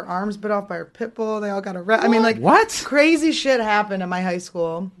lady got her arms bit off by her pit bull. They all got arrested. I mean, like What? crazy shit happened in my high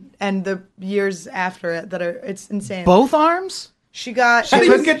school and the years after it that are. It's insane. Both arms? She got. How do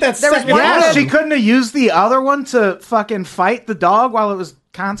you get that There was second one arm? Yeah, kid- she couldn't have used the other one to fucking fight the dog while it was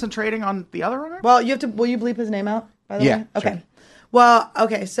concentrating on the other arm? Well, you have to. Will you bleep his name out? By the Yeah, way. Okay. sure. Well,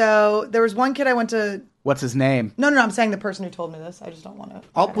 okay. So there was one kid I went to. What's his name? No, I'm saying the person who told me this. I just don't want to.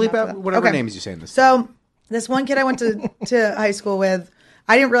 I'll bleep out whatever names you say in this. So this one kid I went to high school with,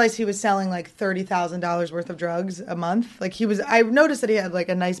 I didn't realize he was selling like $30,000 worth of drugs a month. Like I noticed that he had like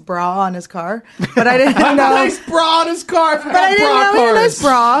a nice bra on his car, but I didn't know. Nice bra on his car. But I didn't know he had a nice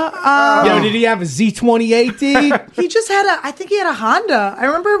bra. Yo, did he have a Z28D? He just had I think he had a Honda. I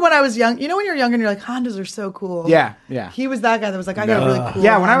remember when I was young, you know, when you're young and you're like, Hondas are so cool. Yeah. He was that guy that was like, I got a really cool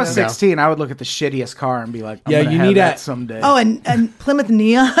Yeah, when I was Honda. 16, I would look at the shittiest car and be like, I'm Yeah, gonna you have need that a- someday. Oh, and Plymouth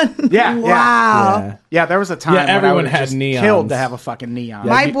Neon. Yeah, Wow. Yeah, there was a time Yeah, when I everyone would had just neons. killed to have a fucking neon.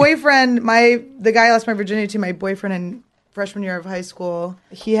 My boyfriend, the guy I lost my virginity to, my boyfriend in freshman year of high school,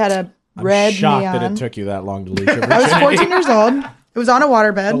 he had a red Shocked neon. that it took you that long to lose your I was virginity. 14 years old. It was on a The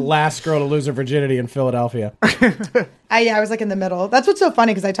waterbed. last girl to lose her virginity in Philadelphia. I was like in the middle. That's what's so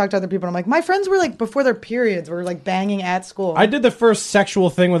funny because I talked to other people and I'm like, my friends were like before their periods were like banging at school. I did the first sexual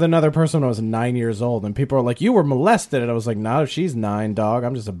thing with another person when I was 9 years old, and people were like, "You were molested," and I was like, "No, she's 9, dog.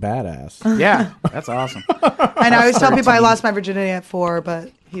 I'm just a badass." Yeah, that's awesome. And I always tell people I lost my virginity at 4,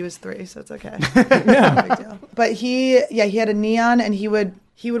 but he was 3, so it's okay. No big deal. But he had a neon, and he would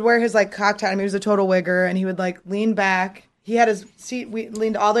wear his like cocktail. I mean, he was a total wigger, and he would like lean back. He had his seat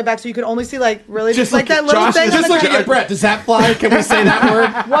leaned all the way back, so you could only see like really just like that little Josh, thing. just on the looking at Brett. Does that fly? Can we say that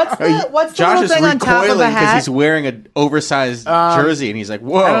word? What's the Josh little is thing on top of recoiling a because hat? he's wearing an oversized jersey, and he's like,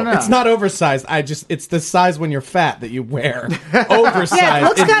 "Whoa!" I don't know. It's not oversized. It's the size when you're fat that you wear. Oversized. Yeah, it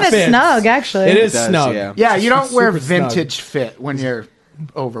looks kind of fits. snug actually. It is does, snug. yeah. Yeah, you don't It's wear super snug. vintage fit when you're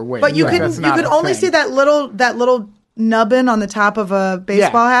overweight. But you That's could not a only thing. see that little nubbin on the top of a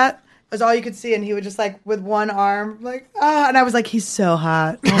baseball hat. Was all you could see, and he would just like with one arm, like and I was like, he's so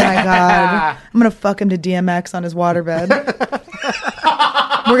hot. Oh my god, I'm gonna fuck him to DMX on his waterbed.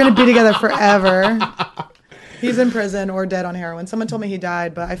 We're gonna be together forever. He's in prison or dead on heroin. Someone told me he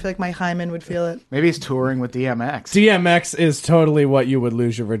died, but I feel like my hymen would feel it. Maybe he's touring with DMX. DMX is totally what you would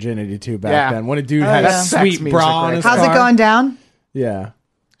lose your virginity to back Yeah. then. When a dude had yeah. a That's sweet sex music bra on right his there. How's car. it going down? Yeah.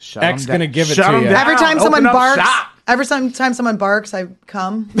 Shut X him gonna down. give it Shut to him you. down. Every time Open someone up barks, shop. every time someone barks, I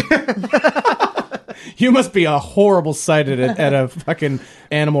come. You must be a horrible sight at a fucking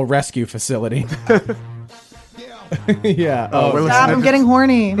animal rescue facility. Yeah. Oh, we're Stop! listening. I'm getting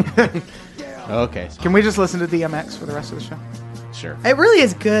horny. Okay, Can we just listen to DMX for the rest of the show? sure. It really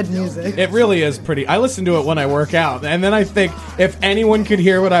is good music. It really is pretty. I listen to it when I work out, and then I think if anyone could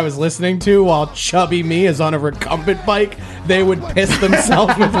hear what I was listening to while chubby me is on a recumbent bike, they would piss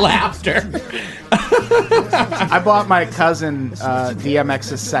themselves with laughter. I bought my cousin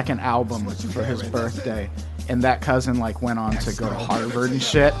DMX's second album for his birthday, and that cousin like went on to go to Harvard and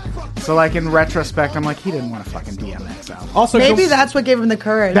shit. So like in retrospect, I'm like, he didn't want a fucking DMX album. Also, Maybe can, that's what gave him the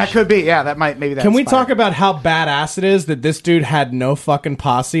courage. That could be, yeah. That might maybe. That can we inspired talk about how badass it is that this dude had no fucking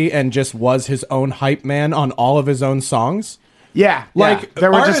posse and just was his own hype man on all of his own songs? Yeah, Like yeah. There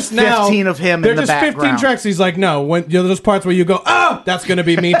were artists just 15 of him There in the are just 15 background. tracks. He's like, no, when those parts where you go, oh, that's gonna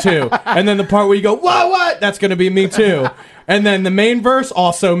be me too, and then the part where you go, what? That's gonna be me too, and then the main verse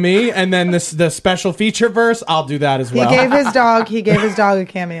also me, and then the special feature verse, I'll do that as well. He gave his dog a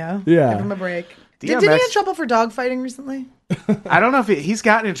cameo. Yeah. Give him a break. Did he DMX get in trouble for dog fighting recently? I don't know if he's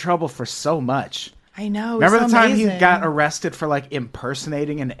gotten in trouble for so much. I know. Remember it's the time amazing. he got arrested for like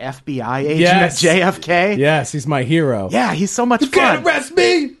impersonating an FBI agent Yes. at JFK? Yes, he's my hero. Yeah, he's so much You can't fun. arrest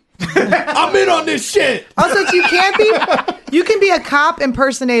me. I'm in on this shit. Also, you can be a cop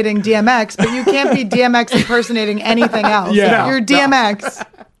impersonating DMX, but you can't be DMX impersonating anything else. Yeah. You're DMX.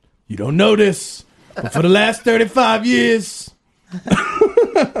 You don't know this, but for the last 35 years,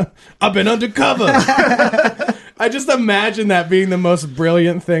 I've been undercover. I just imagine that being the most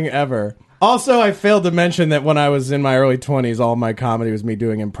brilliant thing ever. Also, I failed to mention that when I was in my early 20s, all my comedy was me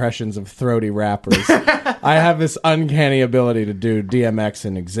doing impressions of throaty rappers. I have this uncanny ability to do DMX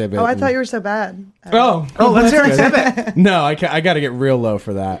and Exhibit. Oh, I and- thought you were so bad. Oh, Let's hear that's good. Exhibit. No, I got to get real low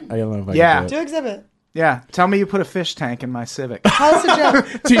for that. I don't know if I Yeah. can do Do it. exhibit. Yeah, tell me you put a fish tank in my Civic. Tell us a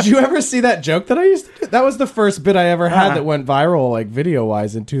joke. Did you ever see that joke that I used to do? That was the first bit I ever had that went viral, like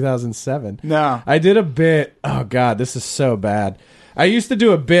video-wise, in 2007. No. I did a bit. Oh, God, this is so bad. I used to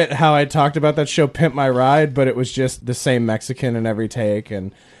do a bit how I talked about that show Pimp My Ride, but it was just the same Mexican in every take.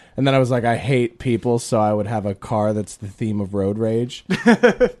 And then I was like, I hate people, so I would have a car that's the theme of road rage.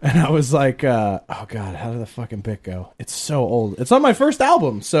 And I was like, oh, God, how did the fucking bit go? It's so old. It's on my first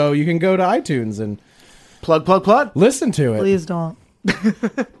album, so you can go to iTunes and Plug, plug, plug. listen to it. Please don't.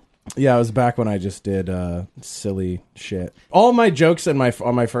 Yeah, it was back when I just did silly shit. All my jokes on my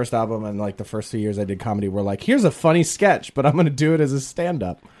first album and like the first 2 years I did comedy were like, here's a funny sketch, but I'm going to do it as a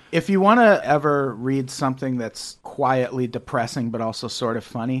stand-up. If you want to ever read something that's quietly depressing but also sort of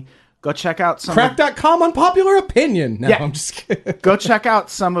funny, go check out some. Crack.com unpopular opinion. No, Yeah. I'm just kidding. Go check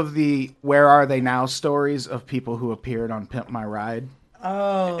out some of the Where Are They Now stories of people who appeared on Pimp My Ride.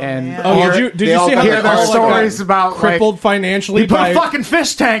 Oh, And man. Oh, did They you all see how got they're their all stories about crippled like, financially you put by a fucking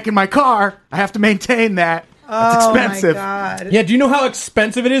fish tank in my car. I have to maintain that. That's expensive. Oh my God. Yeah, do you know how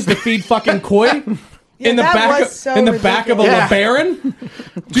expensive it is to feed fucking koi? In the that back was of, so in the back of a ridiculous.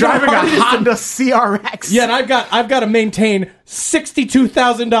 LeBaron? Driving how a hard it is to- Honda CRX. Yeah, and I've got to maintain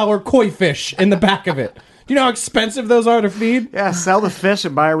 $62,000 koi fish in the back of it. Do you know how expensive those are to feed? Yeah, sell the fish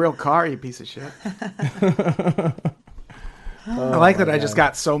and buy a real car, you piece of shit. I like that I just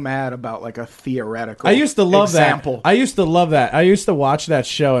got so mad about like a theoretical I used to love example. that. I used to love that. I used to watch that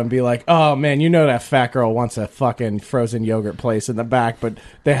show and be like, "Oh man, you know that fat girl wants a fucking frozen yogurt place in the back, but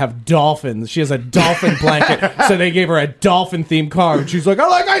they have dolphins. She has a dolphin blanket, so they gave her a dolphin themed car, and she's like, I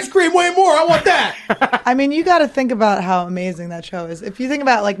like ice cream way more. I want that." I mean, you got to think about how amazing that show is. If you think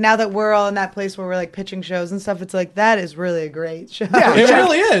about like now that we're all in that place where we're like pitching shows and stuff, it's like that is really a great show. Yeah, It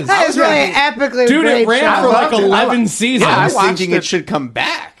really is. That is really epically Dude, great it ran show. for like loved it. 11 seasons. I was watched thinking it. it should come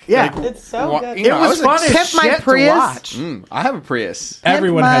back. Yeah. It's so good. You know, It was fun as Pimp My shit to Prius. watch. I have a Prius.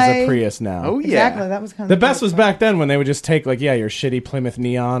 Everyone has a my- Prius now. Oh yeah. Exactly. That was kind of The best was back then when they would just take like, yeah, your shitty Plymouth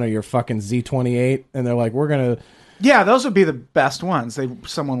Neon or your fucking Z28, and they're like, we're gonna. Yeah, those would be the best ones.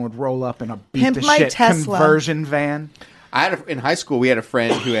 Someone would roll up in a beat Pimp the My shit Tesla. conversion van. In high school, we had a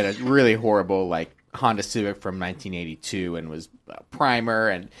friend who had a really horrible like Honda Civic from 1982 and was a primer,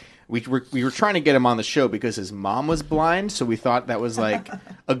 and we were trying to get him on the show because his mom was blind, so we thought that was like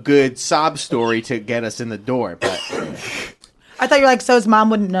a good sob story to get us in the door. But I thought you were like, so his mom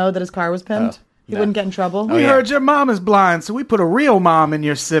wouldn't know that his car was pimped. He no. wouldn't get in trouble. We yeah. heard your mom is blind, so we put a real mom in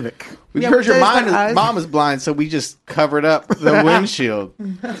your Civic. we Yeah, heard your but there's like mom is blind, so we just covered up the windshield.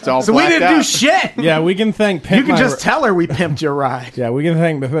 It's all So we blacked didn't do out. shit. Yeah, we can thank Pimp You can My just tell her we pimped your ride. Yeah, we can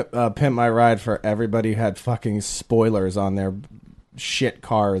thank Pimp My Ride for everybody who had fucking spoilers on their shit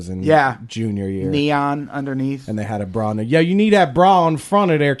cars in Yeah. junior year. Neon underneath. And they had a bra. Yeah, you need that bra on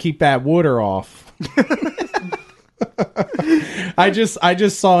front of there. Keep that water off. I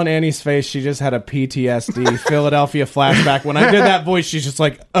just saw in Annie's face. She just had a PTSD Philadelphia flashback. When I did that voice, she's just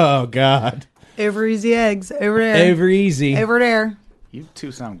like, "Oh God, Over easy eggs. Over there. ever easy." Over there. You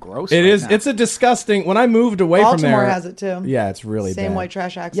two sound gross. It right is. now. It's a disgusting. When I moved away from Baltimore there, has it too. yeah, it's really Same bad. white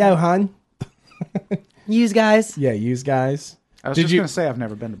trash accent. Yo, hun. Use guys. Yeah, use guys. I was Did just you- going to say I've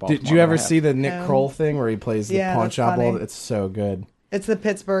never been to Baltimore. Did you ever but I have. see the Nick No. Kroll thing where he plays the Yeah, pawn that's shop? funny. It's so good. It's the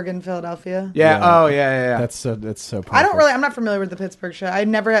Pittsburgh and Philadelphia. Yeah. Yeah. Oh, yeah. That's so perfect. I'm not familiar with the Pittsburgh show. I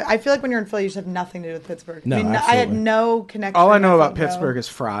feel like when you're in Philly, you just have nothing to do with Pittsburgh. No, I had absolutely. no connection. All I know about nothing, no. Pittsburgh is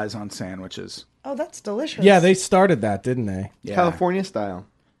fries on sandwiches. Oh, that's delicious. Yeah, they started that, didn't they? Yeah. California style.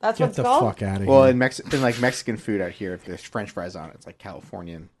 That's Get what it's the called. fuck out of Well, here. in like Mexican food out here, if there's French fries on it, it's like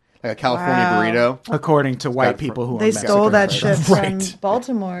Californian, like a California Wow. burrito. According to white got people who They are stole Mexican that fries. shit Right. from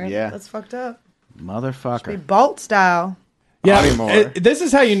Baltimore. Yeah. That's fucked up. Be Motherfucker. Bolt style. Yeah, Baltimore. this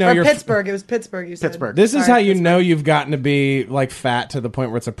is how you know Or you're. Pittsburgh. It was Pittsburgh. You said Pittsburgh. This is Sorry, how you Pittsburgh. know you've gotten to be like fat to the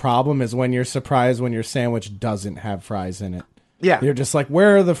point where it's a problem. Is when you're surprised when your sandwich doesn't have fries in it. Yeah. You're just like,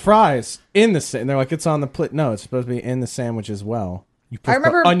 where are the fries in the? And they're like, it's on the plate. No, it's supposed to be in the sandwich as well. You put I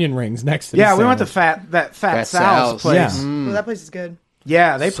remember- the onion rings next to. Yeah, the we went to sandwich. Fat Fat Sal's Sal's. place. Yeah. Yeah, Ooh, that place is good.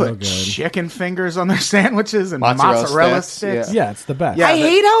 they So put good. chicken fingers on their sandwiches and Mozzarella mozzarella sticks, sticks. yeah. Yeah, it's the best. Yeah. I the-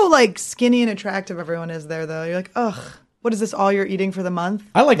 hate how like skinny and attractive everyone is there, though. You're like, ugh, what is this? All you're eating for the month?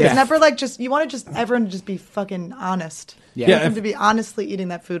 I like It's that. never like just you want to just everyone to just be fucking honest. Yeah. You want if- them to be honestly eating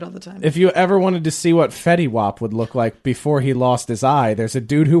that food all the time. If you ever wanted to see what Fetty Wap would look like before he lost his eye, there's a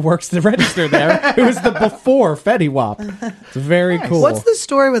dude who works the register there who is the before Fetty Wap. It's very cool. What's the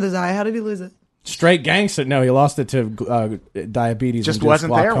story with his eye? How did he lose it? Straight gangster. No, he lost it to diabetes. Just induced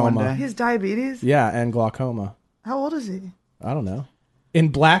wasn't there glaucoma. one day. He has diabetes. Yeah, and glaucoma. How old is he? I don't know. In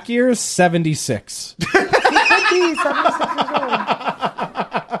black years, 76. He could be 76 years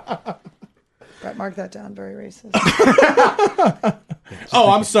old. Brett, mark that down. Very racist.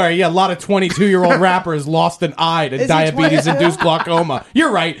 Oh, I'm sorry. Yeah, a lot of 22-year-old rappers lost an eye to he diabetes-induced glaucoma.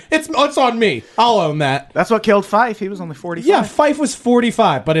 You're right. It's on me. I'll own that. That's what killed Fife. He was only 45. Yeah, Fife was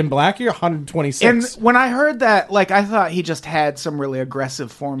 45, but in black year, And 126. when I heard that, like, I thought he just had some really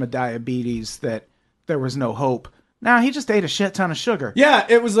aggressive form of diabetes that there was no hope. Nah, he just ate a shit ton of sugar. Yeah,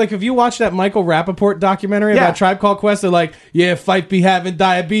 it was like if you watch that Michael Rappaport documentary Yeah. about Tribe Called Quest, they're like, yeah, Fife be having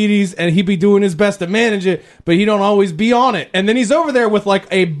diabetes and he be doing his best to manage it, but he don't always be on it. And then he's over there with like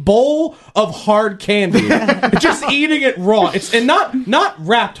a bowl of hard candy, just eating it raw. It's and not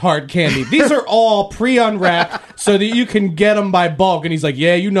wrapped hard candy. These are all pre-unwrapped so that you can get them by bulk. And he's like,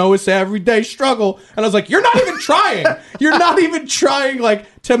 yeah, you know, it's an everyday struggle. And I was like, you're not even trying. You're not even trying. Like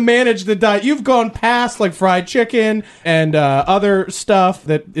to manage the diet. You've gone past like fried chicken and other stuff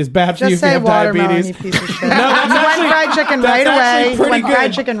that is bad for you Just if you say have watermelon, diabetes. you piece of shit. No, that's You actually went fried chicken that's right actually away. pretty Went good.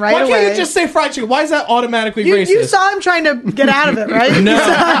 fried chicken right Why away. can't you just say fried chicken? Why is that automatically racist? You saw him trying to get out of it, right? No. You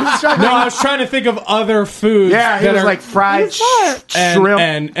saw him struggling. No, I was trying to think of other foods. Yeah, he that was are- like fried and,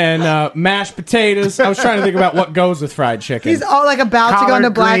 shrimp. and mashed potatoes. I was trying to think about what goes with fried chicken. He's all like about to go into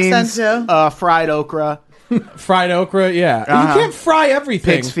collard black greens, scent too. fried okra. Fried okra, yeah. Uh-huh. You can't fry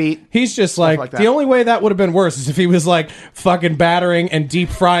everything. Pig's feet. He's just like, like that. the only way that would have been worse is if he was like fucking battering and deep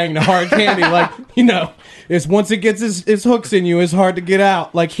frying the hard candy. Like, is once it gets his hooks in you, it's hard to get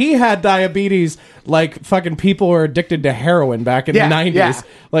out. Like, he had diabetes like fucking people were addicted to heroin back in the 90s. Yeah.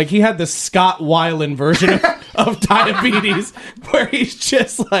 Like, he had the Scott Weiland version of diabetes where he's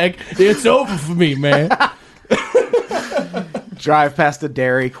just like, it's over for me, man. Drive past a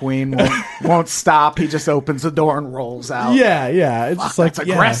Dairy Queen, won't stop. He just opens the door and rolls out. Yeah. It's just like that's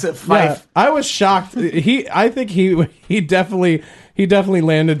aggressive, Fife. I was shocked. I think he definitely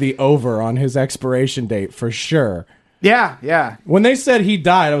landed the over on his expiration date for sure. Yeah. When they said he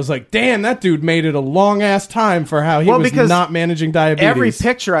died, I was like, damn, that dude made it a long ass time for how he was because not managing diabetes. Every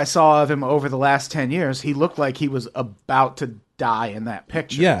picture I saw of him over the last 10 years, he looked like he was about to die in that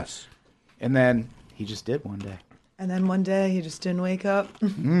picture. Yes. And then he just did one day. And then one day he just didn't wake up.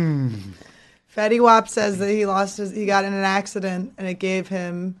 Fetty Wap says that he got in an accident and it gave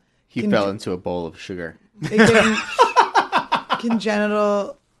him He fell into a bowl of sugar. it gave him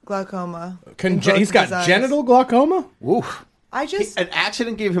congenital glaucoma. in both He's of got his eyes. genital glaucoma? Oof. I just An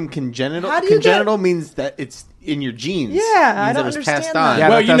accident gave him congenital. How do you Congenital means that it's in your genes. Yeah, I Means don't it was understand passed that. on. Yeah,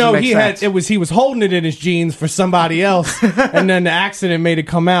 Well, that doesn't make sense. he was holding it in his jeans for somebody else, and then the accident made it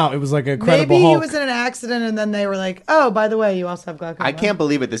come out. It was like a Incredible maybe Hulk. he was in an accident and then they were like, "Oh, by the way, you also have glaucoma." I can't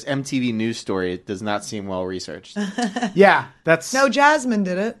believe it. This MTV news story does not seem well researched. Yeah, that's No, Jasmine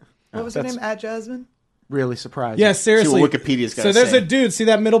did it. What was her that's- name? At Jasmine. really surprising. Yeah, seriously. See what Wikipedia's got So to there's say. a dude. See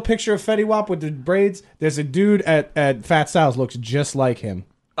that middle picture of Fetty Wap with the braids? There's a dude at Fat Sal's looks just like him.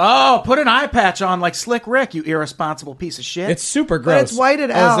 Oh, put an eye patch on like Slick Rick, you irresponsible piece of shit. It's super gross. it's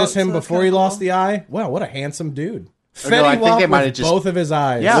whited Oh, out, is this him so it's before kinda he lost cool. the eye? Wow, what a handsome dude. Oh, no, I Fetty think Wap they might with have just- both of his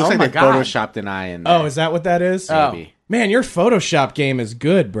eyes. Yeah. Looks oh like my they God. photoshopped an eye in there. Oh, is that what that is? Maybe. Man, your Photoshop game is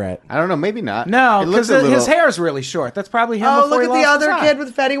good, Brett. I don't know. Maybe not. no, It looks because a little. his hair is really short. That's probably him. Oh, before look he at the lost his other eye. kid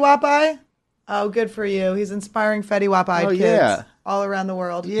with Fetty Wap eye. Oh, good for you. He's inspiring Fetty Wap eyed Oh, kids yeah. all around the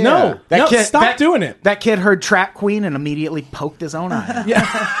world. Yeah. No, stop doing it. That kid heard Track Queen and immediately poked his own eye out.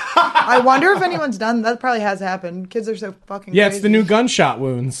 I wonder if anyone's done that. Probably has happened. Kids are so fucking. Yeah, crazy. it's the new gunshot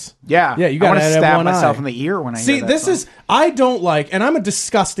wounds. Yeah, Yeah, you I gotta want to have stab one myself eye. in the ear when I See, hear that this song. is I don't like, and I'm a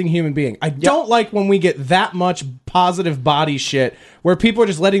disgusting human being. I don't like when we get that much positive body shit where people are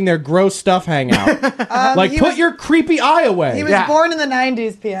just letting their gross stuff hang out. Like, he put was- your creepy eye away. He was Yeah. born in the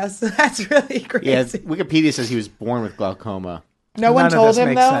 90s, P.S. That's really crazy. Yeah, Wikipedia says he was born with glaucoma. No one None of told this him,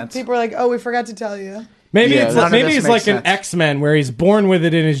 makes though. sense. People are like, oh, we forgot to tell you. Maybe Yeah, it's none of maybe this it's like makes an sense. X-Men where he's born with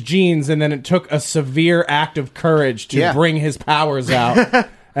it in his genes, and then it took a severe act of courage to Yeah. bring his powers out.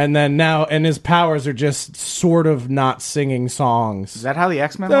 And then now, and his powers are just sort of not singing Is songs. that how the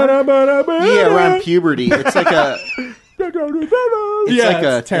X-Men work? Yeah, around puberty. It's like a. It's Yeah, like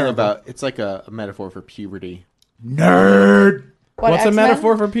a it's thing terrible. about. It's like a metaphor for puberty. Nerd. What, What's a X-Men?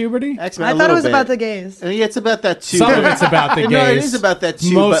 metaphor for puberty? X-Men, I a thought it little was bit. about the gays. Yeah, it's about that too. Some of it's about the gays. No, it is about that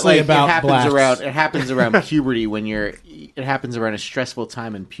too. Mostly but like, about it happens blacks. around. It happens around puberty when you're. It happens around a stressful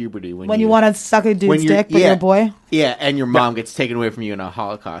time in puberty when When you want to suck a when dude's you're- dick, but you're a boy. Yeah, and your mom gets taken away from you in a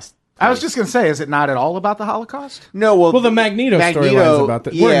Holocaust. I was just going to say, is it not at all about the Holocaust? No, well, Well, the Magneto storyline's about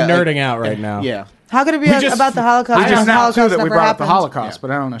that. We're yeah, nerding out right now. Yeah, How could it be We just- about the Holocaust? I when just the now Holocaust too that we never brought up the happened? Holocaust, but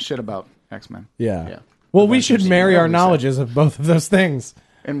I don't know shit about X-Men. Yeah. Yeah. Well, we should marry our Whatever you said. knowledges of both of those things.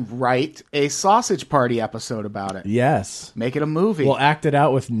 And write a Sausage Party episode about it. Yes. Make it a movie. We'll act it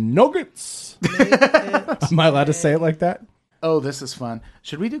out with nuggets. Am I allowed to say it like that? Oh, this is fun.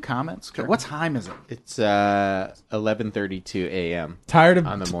 Should we do comments? What time is it? it's 11:32 a.m. Tired of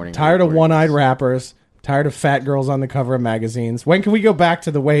On the morning tired of recordings. one-eyed rappers. Tired of fat girls on the cover of magazines. When can we go back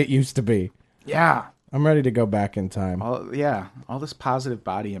to the way it used to be? Yeah. I'm ready to go back in time. All this positive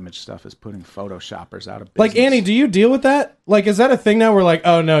body image stuff is putting photoshoppers out of business. Like, Annie, do you deal with that? Like, is that a thing now? We're like,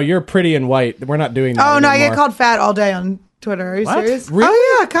 oh no, you're pretty and white. We're not doing that. Oh, no, I get anymore. called fat all day on Twitter. Are you What? serious? Really?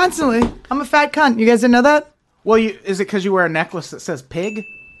 Oh, yeah, constantly. I'm a fat cunt. You guys didn't know that? Well, is it because you wear a necklace that says pig?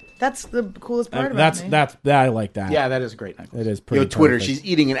 That's the coolest part about me. That's I like that. Yeah, that is a great necklace. It is pretty. Yo, Twitter, perfect. she's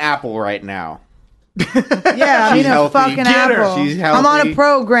eating an apple right now. Yeah, I'm She's eating a healthy. fucking Get her. apple. She's I'm on healthy. a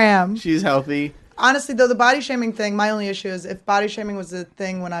program. She's healthy. honestly, though, the body shaming thing, my only issue is if body shaming was a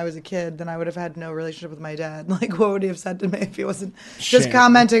thing when I was a kid, then I would have had no relationship with my dad. Like, what would he have said to me if he wasn't just Shame.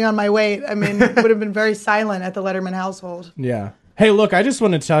 commenting on my weight? I mean, it would have been very silent at the Letterman household. Yeah. Hey, look, I just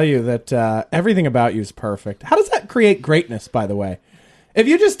want to tell you that everything about you is perfect. How does that create greatness, by the way? If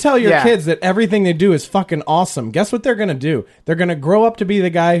you just tell your kids that everything they do is fucking awesome, guess what they're going to do? They're going to grow up to be the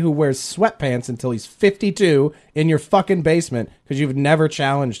guy who wears sweatpants until he's 52 in your fucking basement because you've never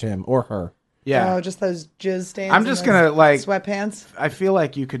challenged him or her. Yeah. Oh, just those jizz stains. I'm just going to, like... Sweatpants. I feel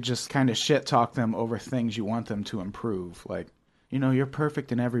like you could just kind of shit talk them over things you want them to improve. Like, you know, you're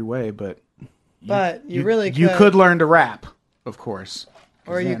perfect in every way, but... You really could. You could learn to rap, of course.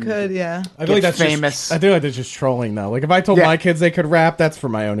 Or you could, yeah. I feel like that's famous. I feel like that's just trolling, though. Like, if I told my kids they could rap, that's for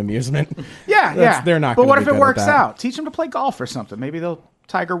my own amusement. Yeah. They're not But gonna what be if it good at works that. out? Teach them to play golf or something. Maybe they'll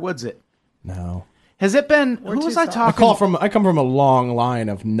Tiger Woods it. No. Has it been... Who was I talking... I come from a long line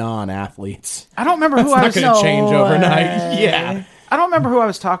of non-athletes. I don't remember who I was... It's not going to change overnight. Yeah. I don't remember who I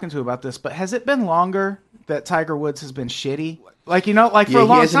was talking to about this, but has it been longer that Tiger Woods has been shitty? Like, you know, like for a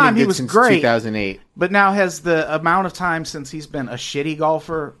long time he was since great. 2008. But now has the amount of time since he's been a shitty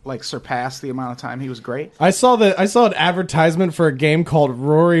golfer like surpassed the amount of time he was great? I saw an advertisement for a game called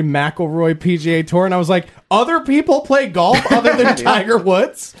Rory McIlroy PGA Tour, and I was like, other people play golf other than Tiger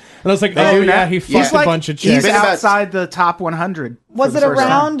Woods? And I was like, oh yeah, he fucked a bunch of chicks. He's outside the top 100. Was it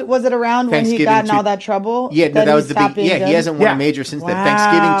around when he got in all that trouble? Yeah, no, that was the big. Yeah, he hasn't won Yeah. a major since then. Wow.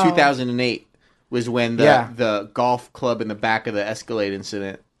 Thanksgiving 2008 was when Yeah. the golf club in the back of the Escalade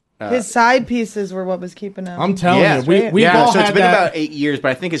incident. His side pieces were what was keeping him. I'm telling Yeah, you, we've all so it's had been that. about 8 years, but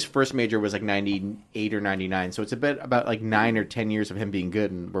I think his first major was like 98 or 99. So it's about like 9 or 10 years of him being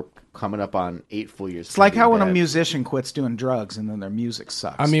good, and we're coming up on 8 full years. It's like how when a musician quits doing drugs and then their music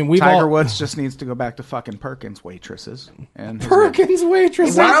sucks. I mean, Tiger Woods just needs to go back to fucking Perkins waitresses. And Perkins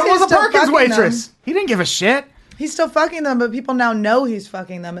waitress. Why He's was a still Perkins fucking waitress? He didn't give a shit. He's still fucking them, but people now know he's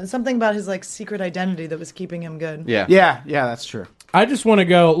fucking them. And something about his like secret identity that was keeping him good. Yeah. Yeah, that's true. I just want to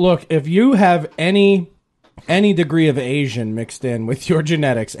go, look, if you have any degree of Asian mixed in with your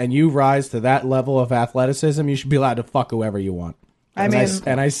genetics and you rise to that level of athleticism, you should be allowed to fuck whoever you want. And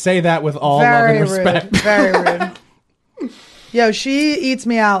I say that with all love and respect. Rude. Very rude. Yo, she eats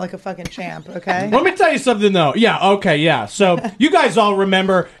me out like a fucking champ, okay? Let me tell you something, though. Yeah, okay, yeah. So you guys all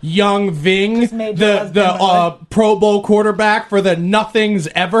remember Young Ving, the Pro Bowl quarterback for the Nothings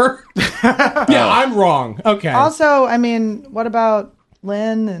Ever? Yeah, I'm wrong. Okay. Also, I mean, what about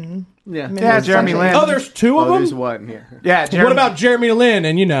Lynn and... Yeah. I mean, Yeah, there's Jeremy bunch of- Lin. Oh, there's two of them? There's one here. Yeah, Jeremy. What about Jeremy Lin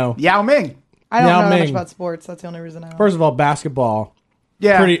and, Yao Ming? I don't Yao know that much Ming. about sports. That's the only reason I know. First of all, basketball.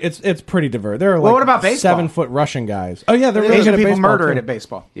 Yeah. It's pretty diverse. There are like Well, what about baseball? 7-foot Russian guys. Oh, yeah, they're really Asian good at people baseball, murder too. it at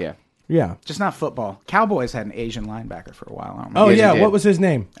baseball. Yeah. Yeah. Just not football. Cowboys had an Asian linebacker for a while. I don't Oh, remember. Yes, yeah. you did. What was his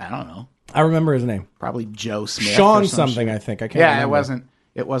name? I don't know. I remember his name. Probably Joe Smith. Sean or some something, shit. I think. I can't Yeah, remember.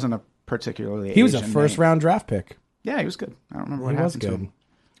 it wasn't a particularly He was a Asian first-round draft pick. name. Yeah, he was good. I don't remember what He was happened to good. him.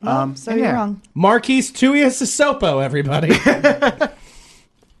 So and you're yeah. wrong. Marquise Tuiasosopo, everybody.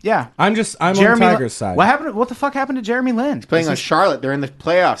 Yeah. I'm on Jeremy Tiger's side. What the fuck happened to Jeremy Lin? Playing on Charlotte. They're in the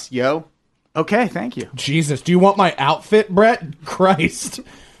playoffs, yo. Okay, thank you. Jesus, do you want my outfit, Brett? Christ.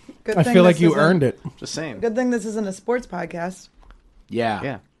 Good I thing feel like this you isn't- earned it. Just saying. Good thing this isn't a sports podcast. Yeah.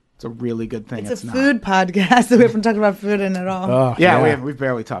 Yeah. It's a really good thing. It's a not. food podcast. We haven't talked about food in at all. Oh, Yeah, we've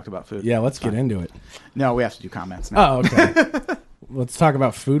barely talked about food. Yeah, let's get into it. No, we have to do comments now. Oh, okay. Let's talk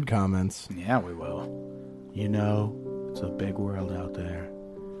about food comments. Yeah, we will. You know, it's a big world out there.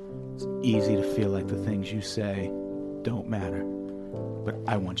 It's easy to feel like the things you say don't matter. But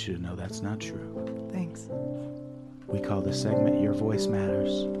I want you to know that's not true. Thanks. We call this segment Your Voice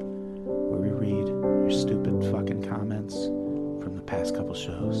Matters, where we read your stupid fucking comments from the past couple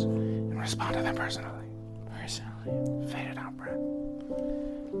shows and respond to them personally. Fade it out, Brett.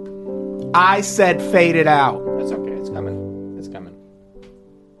 I said fade it out. That's okay. It's coming. It's coming.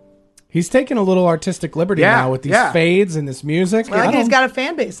 He's taking a little artistic liberty Yeah, now with these yeah. fades and this music. I like he's got a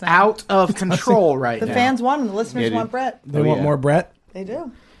fan base now. Out of control right The now. fans want him. The listeners dude. want Brett. They want yeah. more Brett. They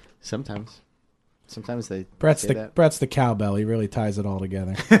do. Sometimes they Brett's say the that. Brett's the cowbell. He really ties it all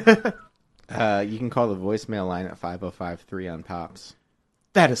together. You can call the voicemail line at 505-3 on Pops.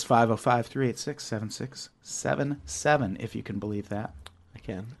 That is 505-386-7677, if you can believe that. I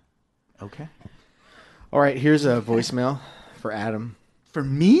can. Okay. All right, here's a voicemail for Adam. For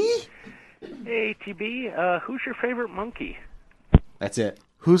me? Hey, TB, who's your favorite monkey? That's it.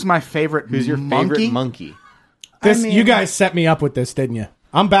 Who's my favorite Who's your monkey? favorite monkey? This mean- you guys set me up with this, didn't you?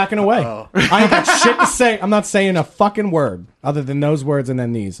 I'm backing away. Oh. I ain't got shit to say. I'm not saying a fucking word other than those words and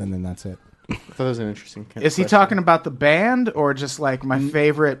then these, and then that's it. I thought that was an interesting Is he question. talking about the band or just like my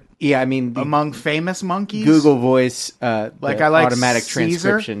favorite Yeah, I mean, the among famous monkeys? Google Voice, Like the I like automatic Caesar.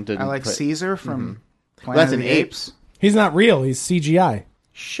 transcription. Didn't I like put, Caesar from Planet That's of an the ape. Apes. He's not real. He's CGI.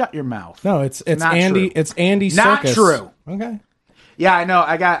 Shut your mouth. No, it's not Andy. true. It's Andy Not Serkis. true. Okay. Yeah, I know.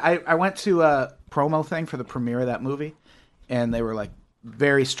 I went to a promo thing for the premiere of that movie, and they were like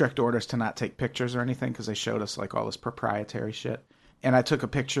very strict orders to not take pictures or anything because they showed us like all this proprietary shit. And I took a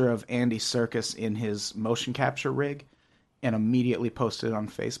picture of Andy Serkis in his motion capture rig and immediately posted it on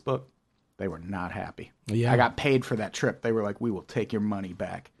Facebook. They were not happy. Yeah. I got paid for that trip. They were like, "We will take your money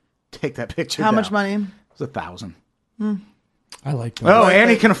back. Take that picture." How down." much money? It was $1,000. I like that. Oh, Worth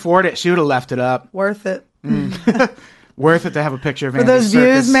Annie it. can afford it. She would have left it up. Worth it. Worth it to have a picture of For Andy those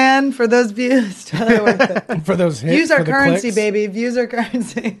Serkis. views, man. For those views. Totally worth it. For those hits, Views are for the currency, clicks. baby. Views are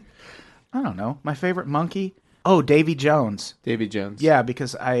currency. I don't know. My favorite monkey? Oh, Davy Jones. Davy Jones. Yeah,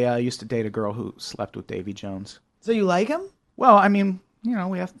 because I used to date a girl who slept with Davy Jones. So you like him? Well, I mean, you know,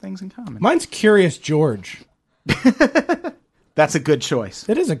 we have things in common. Mine's Curious George. That's a good choice.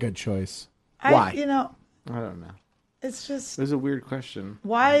 It is a good choice. Why? You know, I don't know. it's just It was a weird question.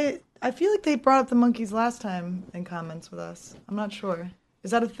 why. I feel like they brought up the monkeys last time in comments with us. I'm not sure.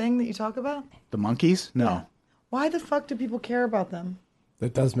 Is that a thing that you talk about? The monkeys? No. Yeah. Why the fuck do people care about them?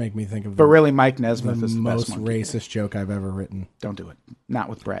 That does make me think of But the, really, Mike the Nesmith is the most best monkey. racist joke I've ever written. Don't do it. Not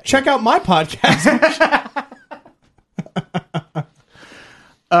with Brett. Check out my podcast.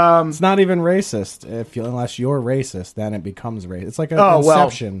 It's not even racist. Unless you're racist, then it becomes racist. It's like an Oh, well,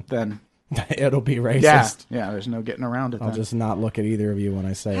 inception. then. It'll be racist. Yeah. Yeah, there's no getting around it I'll then. just not look at either of you when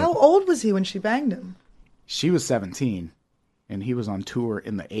I say How it. old was he when she banged him? She was 17, and he was on tour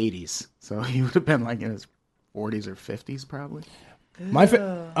in the 80s. So he would have been like in his 40s or 50s, probably.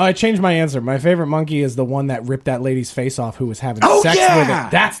 I changed my answer. My favorite monkey is the one that ripped that lady's face off who was having Oh, sex yeah! with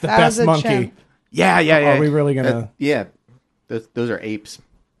it. That's the That best was a monkey. chimp. Yeah, yeah, yeah. Are we really gonna? Yeah, those are apes.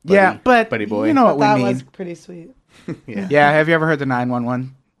 yeah, but buddy boy. you know what That we mean. was pretty sweet. Yeah, have you ever heard the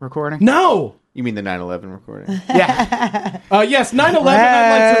 911 recording? No. You mean the 9/11 recording? Yeah. Yes, 9/11.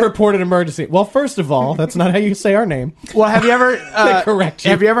 I'd like to report an emergency. Well, first of all, that's not how you say our name. Well, have you ever correct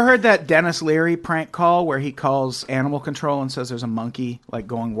you. Have you ever heard that Dennis Leary prank call where he calls animal control and says there's a monkey like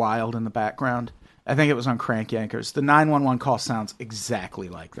going wild in the background? I think it was on Crank Yankers. The 911 call sounds exactly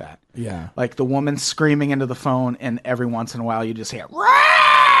like that. Yeah. Like the woman screaming into the phone, and every once in a while you just hear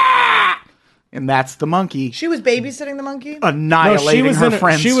 "Rah!" and that's the monkey She was babysitting the monkey? annihilating her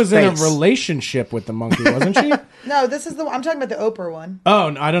friend's She was in a face. relationship with the monkey, wasn't she? No, this is the I'm talking about the Oprah one.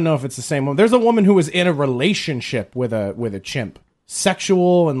 Oh, I don't know if it's the same one. There's a woman who was in a relationship with a chimp,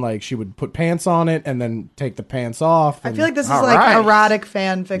 sexual, and like she would put pants on it and then take the pants off. I and- feel like this is All like right. erotic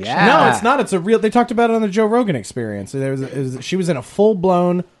fan fiction. Yeah. no, it's not. It's a real. They talked about it on the Joe Rogan Experience. She was in a full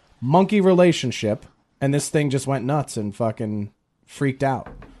blown monkey relationship, and this thing just went nuts and fucking freaked out.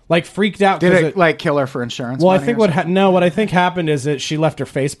 Like freaked out. Did 'cause it like kill her for insurance? Well, I money think or what something? what I think happened is that she left her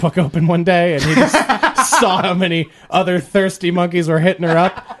Facebook open one day, and he just saw how many other thirsty monkeys were hitting her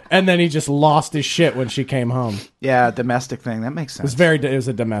up, and then he just lost his shit when she came home. Yeah, domestic thing that makes It was sense. it was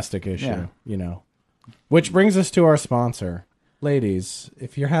a domestic issue, Yeah. you know. Which brings us to our sponsor. Ladies,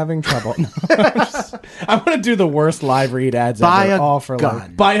 if you're having trouble, I want to do the worst live read ads Buy ever. a All for gun.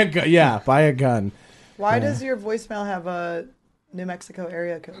 like, buy a gun. Yeah, buy a gun. Why does your voicemail have a New Mexico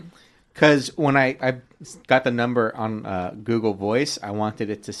area code? Because when I got the number on Google Voice, I wanted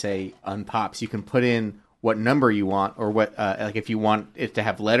it to say unpops. You can put in what number you want, or what like if you want it to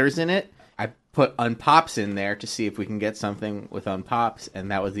have letters in it. I put unpops in there to see if we can get something with unpops,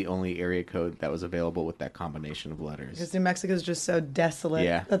 and that was the only area code that was available with that combination of letters. Because New Mexico is just so desolate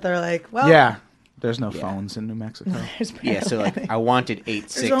Yeah. that they're like, well, Yeah, there's no phones in New Mexico. there's Yeah, so like I wanted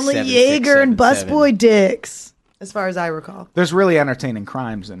 8, 6, there's only 7, 6, Jaeger and 7, 7. busboy dicks, as far as I recall. There's really entertaining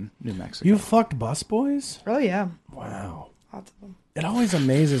crimes in New Mexico. You fucked busboys? Oh yeah, Wow. lots of them. It always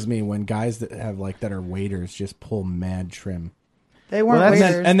amazes me when guys that have that are waiters just pull mad trim. They weren't Well, that's-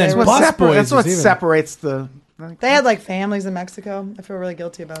 waiters. and then they, What were, busboys that's what is even- separates the. they had like families in Mexico. I feel really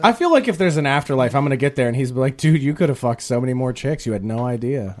guilty about it. I feel like if there's an afterlife, I'm gonna get there and he's like, "Dude, you could have fucked so many more chicks. You had no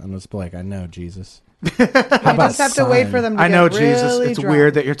idea." And let's be like, "I know, Jesus." you just have to wait for them to I know, get Jesus. really It's drunk.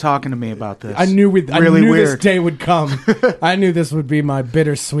 weird that you're talking to me about this. I knew Really this weird. day would come. I knew this would be my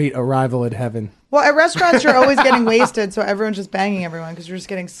bittersweet arrival at heaven. Well, at restaurants, you're always getting wasted, so everyone's just banging everyone because you're just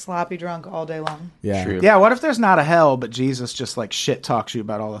getting sloppy drunk all day long. Yeah, True. Yeah, what if there's not a hell, but Jesus just like shit talks you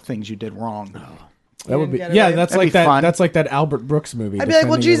about all the things you did wrong? that would be. Didn't get Yeah, away. that's That'd like be that. fun. That's like that Albert Brooks movie. I'd be like,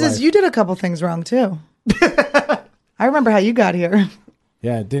 well, Defending Your Jesus, Life. you did a couple things wrong too. I remember how you got here.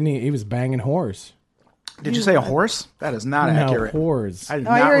 Yeah, didn't he? He was banging whores. Did you say a horse? That is not accurate. Whores. I did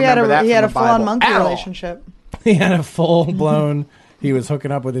I not hear remember that he from had the a full-on Bible monkey at all. relationship. He had a full-blown... he was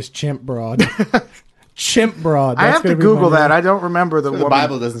hooking up with his chimp broad. Chimp broad. I That's have to gonna be my Google name. that. I don't remember the The woman.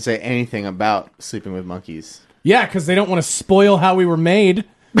 Bible doesn't say anything about sleeping with monkeys. Yeah, because they don't want to spoil how we were made.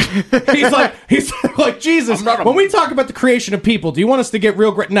 he's like Jesus. When we talk about the creation of people, do you want us to get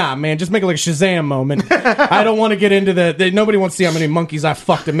real great? Nah, man, just make it like a Shazam moment. I don't want to get into nobody wants to see how many monkeys I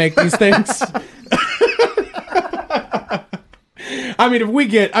fucked to make these things.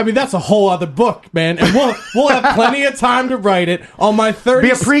 I mean, that's a whole other book, man, and we'll have plenty of time to write it on my 30th. Be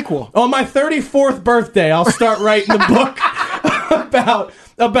a prequel. On my 34th birthday, I'll start writing the book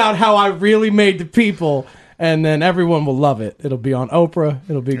about how I really made the people. And then everyone will love it. It'll be on Oprah.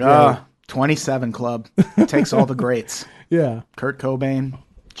 It'll be great. 27 Club. It takes all the greats. Yeah. Kurt Cobain,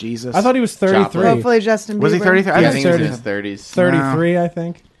 Jesus. I thought he was 33. Hopefully Justin Bieber. Was he 33? I I think think he was in 30. his 30s. 33, I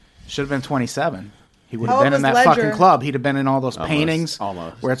think. should have been 27. He would How have been old in that was fucking Ledger? club. He'd have been in all those paintings.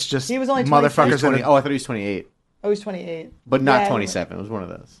 almost. Where it's just He was only motherfuckers 26. that 20, are... oh, I thought he was 28. Oh, he's 28. But not Yeah, 27. It was one of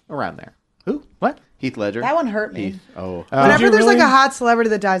those. Around there. Who? What? Heath Ledger. That one hurt me. Heath. Oh. Whenever you there's really? like a hot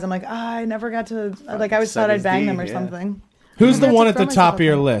celebrity that dies, I'm like, I never got to. Like, I always thought I'd bang them or yeah. something. Who's the I one have at to the throw top myself of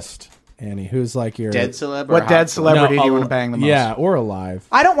your up. list, Annie? Who's like your Dead celeb? or What hot dead celeb? celebrity do you No, want to bang the most? Yeah, or alive.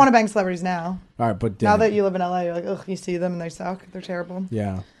 I don't want to bang celebrities now. All right, but dead. Now that you live in LA, you're like, ugh, you see them and they suck. They're terrible.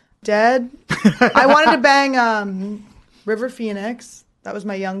 Yeah. Dead. I wanted to bang River Phoenix. That was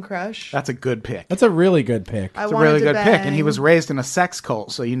my young crush. That's a good pick. That's a really good pick. I That's a wanted really to good bang, pick. And he was raised in a sex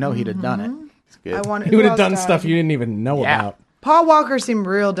cult, so you know he'd have done it. It's good. I wanted, He would who have else done died? stuff you didn't even know Yeah. about. Paul Walker seemed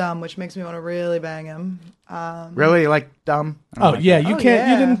real dumb, which makes me want to really bang him. Really? Like dumb? I don't Oh, like yeah, that. you Oh, can't.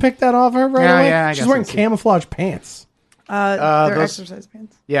 yeah. You didn't pick that off her right Yeah, away? yeah, I She's guess wearing I see. camouflage pants. They're those- exercise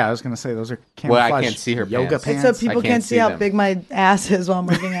pants. Yeah, I was going to say, those are Well, I camouflage can't see her yoga pants. pants. It's so people can't can't see see how them. big my ass is while I'm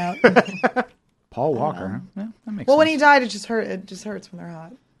working out. Paul Walker. Huh? Yeah, that makes Well, when sense. he died, it just hurt. It just hurts when they're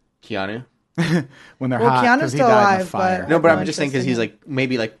hot. Keanu? When they're Well, hot, Keanu's because he still died in alive, the fire. but- No, but no I'm just saying because interest he's in like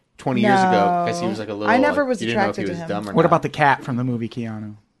maybe like 20 years ago because he No. was like a little. I never like, was you didn't know if attracted he to was him. dumb or What not. about the cat from the movie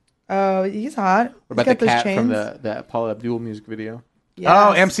Keanu? Oh, he's hot. What about He's got the those cat from chains. the Paula Abdul music video? Yes.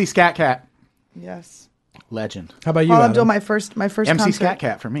 Oh, MC Scat Cat. Yes. Legend. How about you, Paul Adam? Abdul, my first MC concert. Scat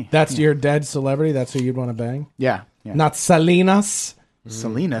Cat for me. That's your dead celebrity? That's who you'd want to bang? Yeah. yeah. Not Salinas?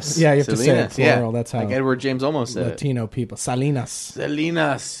 Salinas. Yeah, you have to say it Salinas, yeah. plural. That's how like Edward James almost said it. Latino people. Salinas.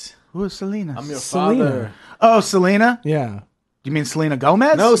 Salinas. Who is Salinas? I'm your Selena. father. Oh, Selena? Yeah. You mean Selena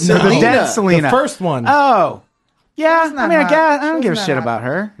Gomez? No, The Selena. dead Selena. The first one. Oh. Yeah, She wasn't I that mean, I hot. guess She I don't give a wasn't shit that hot. about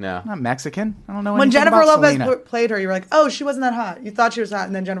her. No. I'm not Mexican. I don't know When anything Jennifer about Lopez Selena. played her, you were like, oh, she wasn't that hot. You thought she was hot,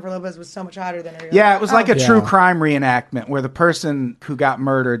 and then Jennifer Lopez was so much hotter than her. You're Yeah, it was like a Yeah. true crime reenactment where the person who got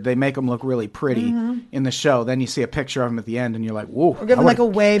murdered, they make them look really pretty in the show. Then you see a picture of him at the end, and you're like, "Whoa!" Or give him like a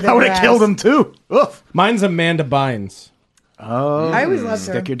way bigger I would have ass. killed him too. Oof. Mine's Amanda Bynes. Oh, I always loved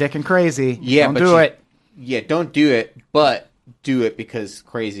her. stick your dick in crazy. Yeah, don't but do it. Yeah, don't do it, but do it because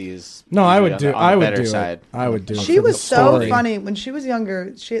crazy is. No, I usually would on do. the- on I the would better do side. it. I would do it. She for the was so story. funny when she was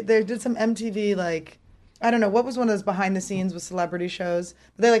younger. They did some MTV like I don't know what was one of those behind the scenes with celebrity shows.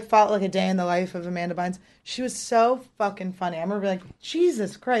 But they like followed like a day in the life of Amanda Bynes. She was so fucking funny. I remember being like,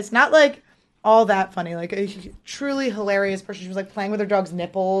 Jesus Christ, not like all that funny, like a truly hilarious person. She was like playing with her dog's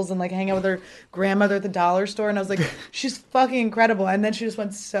nipples and like hanging out with her grandmother at the dollar store, and I was like, she's fucking incredible. And then she just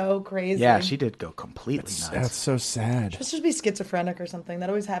went so crazy. Yeah, she did go completely nuts. That's so sad. She should be schizophrenic or something. That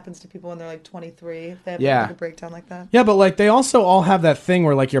always happens to people when they're like 23. If they have Yeah. like a breakdown like that. Yeah, but like they also all have that thing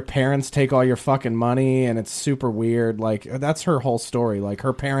where like your parents take all your fucking money and it's super weird. Like that's her whole story. Like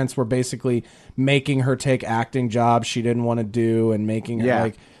her parents were basically making her take acting jobs she didn't want to do and making her Yeah.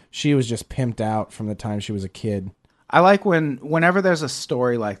 like she was just pimped out from the time she was a kid. I like whenever there's a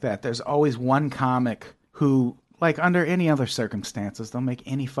story like that, there's always one comic who, like under any other circumstances, they'll make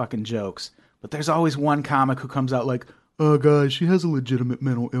any fucking jokes. But there's always one comic who comes out like, "Oh, guys, she has a legitimate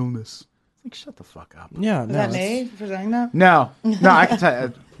mental illness." Like, shut the fuck up. Yeah, Is no, that it's- me for saying that? No, I can tell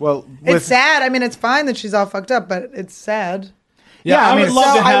you. Well, It's sad. I mean, it's fine that she's all fucked up, but it's sad. Yeah, Yeah, I I mean, would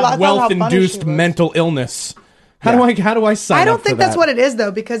love so to I have thought how funny wealth-induced she was. mental illness. How do I sign I up don't for think that's that? what it is though,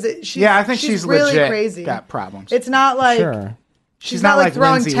 because she's, yeah, I think she's really legit crazy. got problems. It's not like Sure. she's not like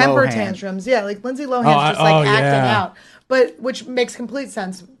throwing Lindsay temper Lohan. tantrums. Yeah, like Lindsay Lohan's Oh, just like acting yeah. out. But which makes complete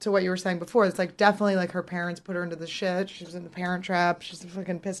sense to what you were saying before. It's like definitely like her parents put her into the shit. She was in the Parent Trap. She's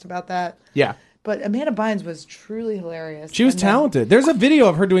fucking pissed about that. Yeah. But Amanda Bynes was truly hilarious. She was And then- talented. There's a video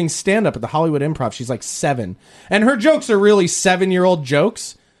of her doing stand-up at the Hollywood Improv. She's like 7. And her jokes are really 7-year-old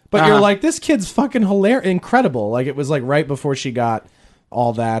jokes. But you're like, this kid's fucking hilarious, incredible. Like, it was like right before she got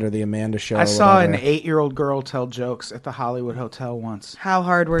all that or the Amanda show. I or saw an whatever. 8-year-old girl tell jokes at the Hollywood Hotel once. How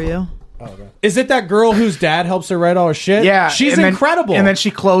hard were you? Is it that girl whose dad helps her write all her shit? Yeah, she's and then- incredible. And then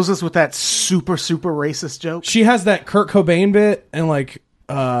she closes with that super racist joke. she has that Kurt Cobain bit, and like,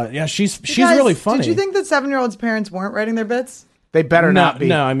 she's Guys, really funny. Did you think that 7-year-olds' parents weren't writing their bits? They better No, not be.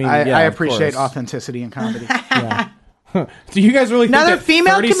 no, I mean, I yeah, of appreciate course. authenticity in comedy. Do you guys really think Another that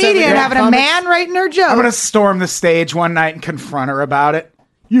female 37 comedian having a comics- man writing her joke. I'm gonna storm the stage one night and confront her about it.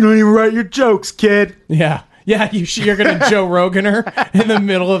 You don't even write your jokes, kid. Yeah. You're gonna Joe Rogan her in the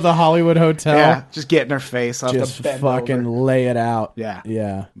middle of the Hollywood Hotel. Yeah, just get in her face. I'll have Just to bend fucking over. lay it out. Yeah.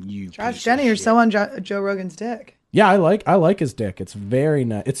 Yeah. You Josh piece Jenny, of you're shit. so on Joe Rogan's dick. Yeah, I like his dick. It's very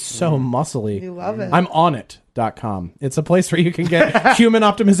nice. It's so muscly. You love it. I'm on it.com. It's a place where you can get human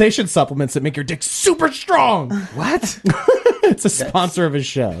optimization supplements that make your dick super strong. What? It's a sponsor of his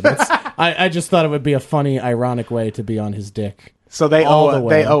show. I just thought it would be a funny, ironic way to be on his dick. So they All the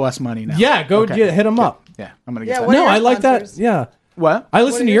way. owe us money now. Yeah, go Okay. hit him up. Yeah, I'm gonna Yeah, get what that. are No, your I like that. sponsors? Yeah. What? I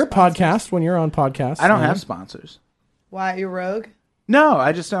listen are to your your podcast when you're on podcasts. I don't Yeah. have sponsors. Why, you rogue? No,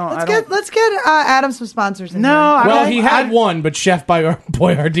 I just don't. Let's get Adam some sponsors. In No, here. I Well, don't- he had one, but Chef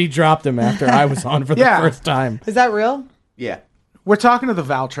Boyardee dropped him after I was on for the Yeah. first time. Is that real? Yeah. We're talking to the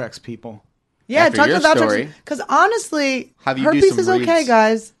Valtrex people. Yeah, After talk your about story, because honestly, have you do herpes some is okay, reads?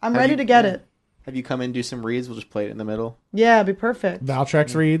 guys. I'm Have ready you- to get yeah. it. Have you come in and do some reads? We'll just play it in the middle. Yeah, it'd be perfect.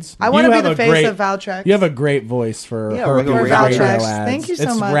 Valtrex reads. I want to You be have the a face great- of Valtrex. You have a great voice for Yeah, herpes we're radio Valtrex. ads. Thank you so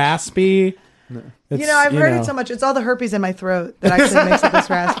it's much. raspy. You know, I've heard it so much. It's all the herpes in my throat that actually makes it this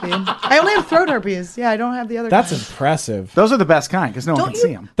raspy. I only have throat herpes. Yeah, I don't have the other That's kind. impressive. Those are the best kind because no one Don't can you-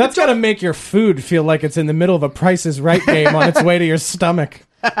 see them. That's got to make your food feel like it's in the middle of a Price is Right game on its way to your stomach.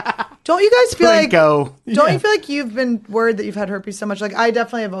 Don't you guys feel like Go. Don't you feel like you've been worried that you've had herpes so much? Like I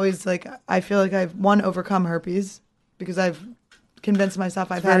definitely have always I feel like I've overcome herpes because I've convinced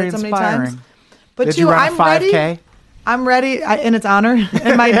myself I've had Very it so many inspiring. times. But Did two, you run I'm a 5K? ready. I'm ready in its honor,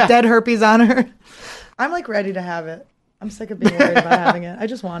 in my dead herpes honor. I'm like ready to have it. I'm sick of being worried about having it. I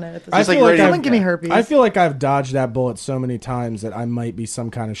just want it. At this I point. feel like Someone I've- give me herpes. I feel like I've dodged that bullet so many times that I might be some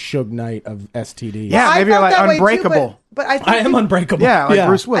kind of Suge Knight of STDs. Yeah, I maybe you're felt like that way too, unbreakable. but I think I am unbreakable. Yeah, like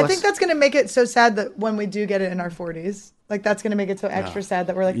Bruce Willis. I think that's going to make it so sad that when we do get it in our 40s, like that's going to make it so extra sad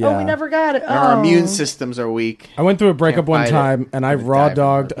that we're like, oh, Yeah. we never got it. And our Oh. immune systems are weak. I went through a breakup Can't one fight it. time, and I Gonna raw die from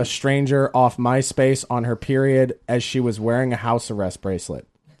dogged a herpes. stranger off MySpace on her period as she was wearing a house arrest bracelet.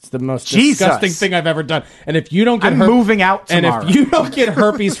 It's the most Jesus. disgusting thing I've ever done. And if you don't get I'm moving out tomorrow. and if you don't get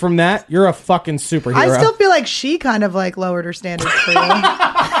herpes from that, you're a fucking superhero. I still feel like she kind of like lowered her standards for you.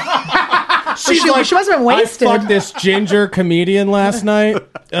 She's she must have been wasted. I fucked this ginger comedian last night.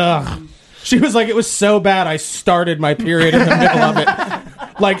 Ugh. She was like, it was so bad I started my period in the middle of it.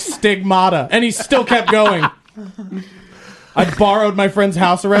 Like stigmata. And he still kept going. I borrowed my friend's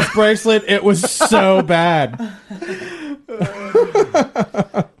house arrest bracelet. It was so bad.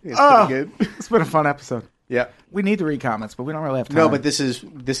 It's pretty good. It's been a fun episode. Yeah. We need to read comments, but we don't really have time. No, but this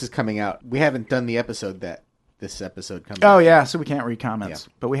is coming out. We haven't done the episode that this episode comes Oh out. yeah, so we can't read comments.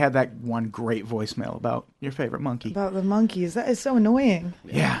 Yeah. But we had that one great voicemail about your favorite monkey. About the monkeys. That is so annoying.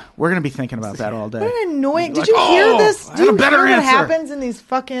 Yeah, we're gonna be thinking about that all day. What annoying. Did Like, you hear oh, this? I Do had a you better hear what answer. happens in these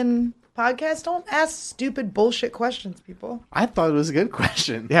fucking podcasts? Don't ask stupid bullshit questions, people. I thought it was a good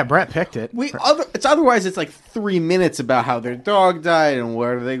question. Yeah, Brett picked it. Otherwise it's like 3 minutes about how their dog died and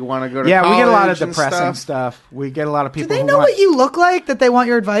where they want to go to Yeah, we get a lot of college and depressing stuff. stuff. We get a lot of Do people. they who know want, what you look like that they want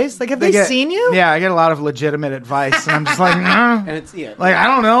your advice? Like, have they get- seen you? Yeah, I get a lot of legitimate advice, and I'm just like, nah. And it's Like I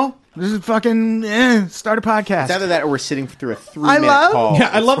don't know. This is fucking start a podcast. It's either that or we're sitting through a 3-minute love- call. Yeah,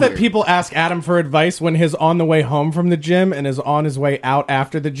 I It's love that weird. people ask Adam for advice when his on the way home from the gym and his on his way out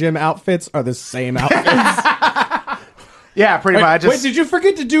after the gym outfits are the same outfits. Yeah, pretty much. Wait, did you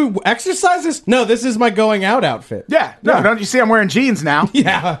forget to do exercises? No, this is my going out outfit. Yeah, no, don't you see? I'm wearing jeans now.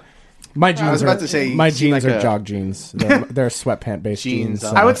 Yeah. My jeans was are, about to say, my you seem jeans like are a- jog jeans. They're sweatpant based Jeans jeans.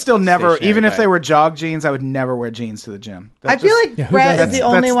 on I would still never, Stationary even if they bike. were jog jeans, I would never wear jeans to the gym. I feel like who Brett does is the that?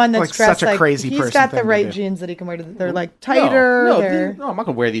 only That's one that's like dressed such a like crazy he's person got the thing to right do. jeans that he can wear. They're like tighter. No, they're, I'm not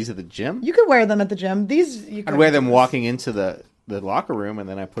gonna wear these at the gym. you could wear them at the gym. These you I'd could wear them walking into the locker room, and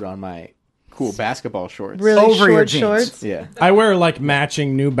then I put on my cool basketball shorts. really over your short jeans. shorts. Yeah. I wear like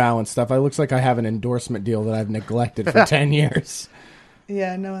matching New Balance stuff. I looks like I have an endorsement deal that I've neglected for 10 years.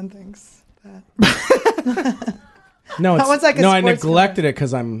 Yeah, no one thinks that. No, it's, one's like a no, I sports neglected it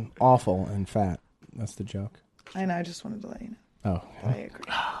because I'm awful and fat. That's the joke. I know. I just wanted to let you know. Oh, I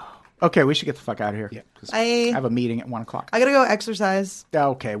agree. Okay, we should get the fuck out of here. Yeah, I I have a meeting at 1 o'clock. I gotta go exercise.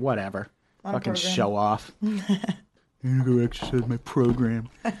 Okay, whatever. Fucking program. show off. I'm gonna go exercise my program.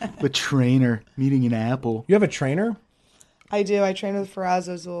 The trainer meeting in Apple. you have a trainer? I do. I train with Faraz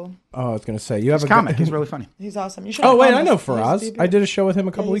Ozul. Oh, I was going to say, you have He's a a comic. good- He's really funny. He's awesome. You should. Oh, wait, follow I him. know He's Faraz. the- I did a show with him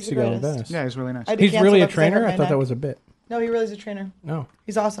a couple Yeah, weeks he's the ago in greatest. Venice. Yeah, he's really nice. I did He's cancel really a it 'cause I hurt trainer? my I thought that neck. was a bit. No, he really is a trainer. No.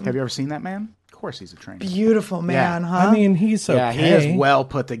 He's awesome. Have you ever seen that man? Of course he's a trainer. Beautiful man, Yeah. huh? I mean, he's okay. Yeah, he is well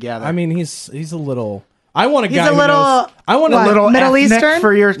put together. I mean, he's a little... I want a He's guy a who little- knows... I want what? a little... Middle ethnic Eastern?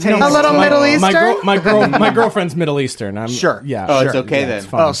 for your taste. A little Middle Eastern? My girlfriend's Middle Eastern. I'm Sure. Yeah. Oh, sure. it's okay Yeah, then. it's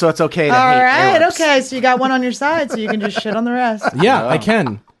fine. Oh, so it's okay to All hate right, Arabs. okay. So you got one on your side, so you can just shit on the rest. Yeah, I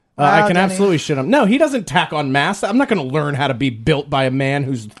can. I can Danny. absolutely shit him. No, he doesn't tack on mass. I'm not going to learn how to be built by a man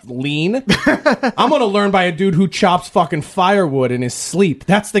who's lean. I'm going to learn by a dude who chops fucking firewood in his sleep.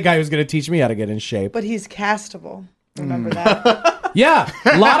 That's the guy who's going to teach me how to get in shape. But he's castable. Remember that. Yeah,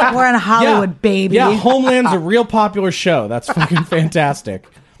 a lot of We're in Hollywood, baby. Yeah, Homeland's a real popular show. That's fucking fantastic.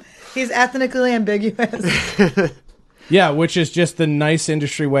 He's ethnically ambiguous. Yeah, which is just the nice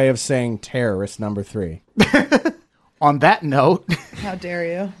industry way of saying terrorist number 3. On that note, How dare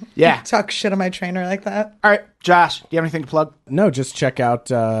you? yeah. Talk shit on my trainer like that. All right, Josh, do you have anything to plug? No, just check out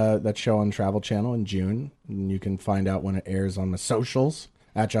that show on Travel Channel in June. And you can find out when it airs on the socials,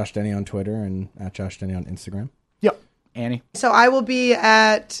 at Josh Denny on Twitter and at Josh Denny on Instagram. Yep. Annie. So I will be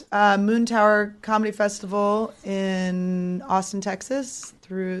at Moon Tower Comedy Festival in Austin, Texas,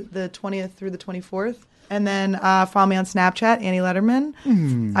 through the 20th through the 24th. And then follow me on Snapchat, Annie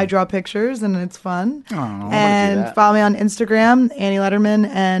Letterman. I draw pictures and it's fun. And follow me on Instagram, Annie Letterman,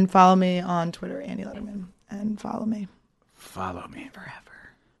 and follow me on Twitter, Annie Letterman, and follow me. Follow me forever.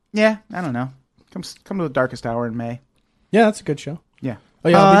 Yeah, I don't know. Come to the darkest hour in May. Yeah, that's a good show. Yeah. Oh,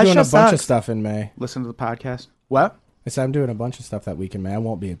 yeah, Oh, I'll that be doing a show bunch of sucks. stuff in May. Listen to the podcast. What? I said I'm doing a bunch of stuff that week in May. I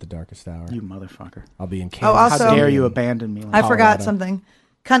won't be at the darkest hour. You motherfucker. I'll be in Oh, Kansas. also- How dare you abandon me? I forgot Colorado. something.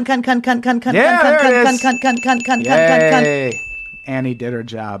 Cunt. Yeah, there it is. Cunt. Yay. Annie did her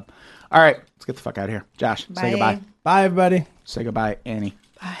job. All right, let's get the fuck out of here. Josh, say Bye. goodbye. Bye, everybody. Say goodbye, Annie.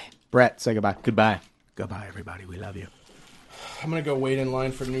 Bye. Brett, say goodbye. Goodbye. Goodbye, everybody. We love you. I'm going to go wait in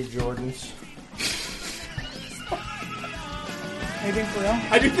line for new Jordans. Are you being for real?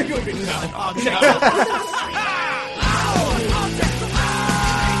 I do think it would be no.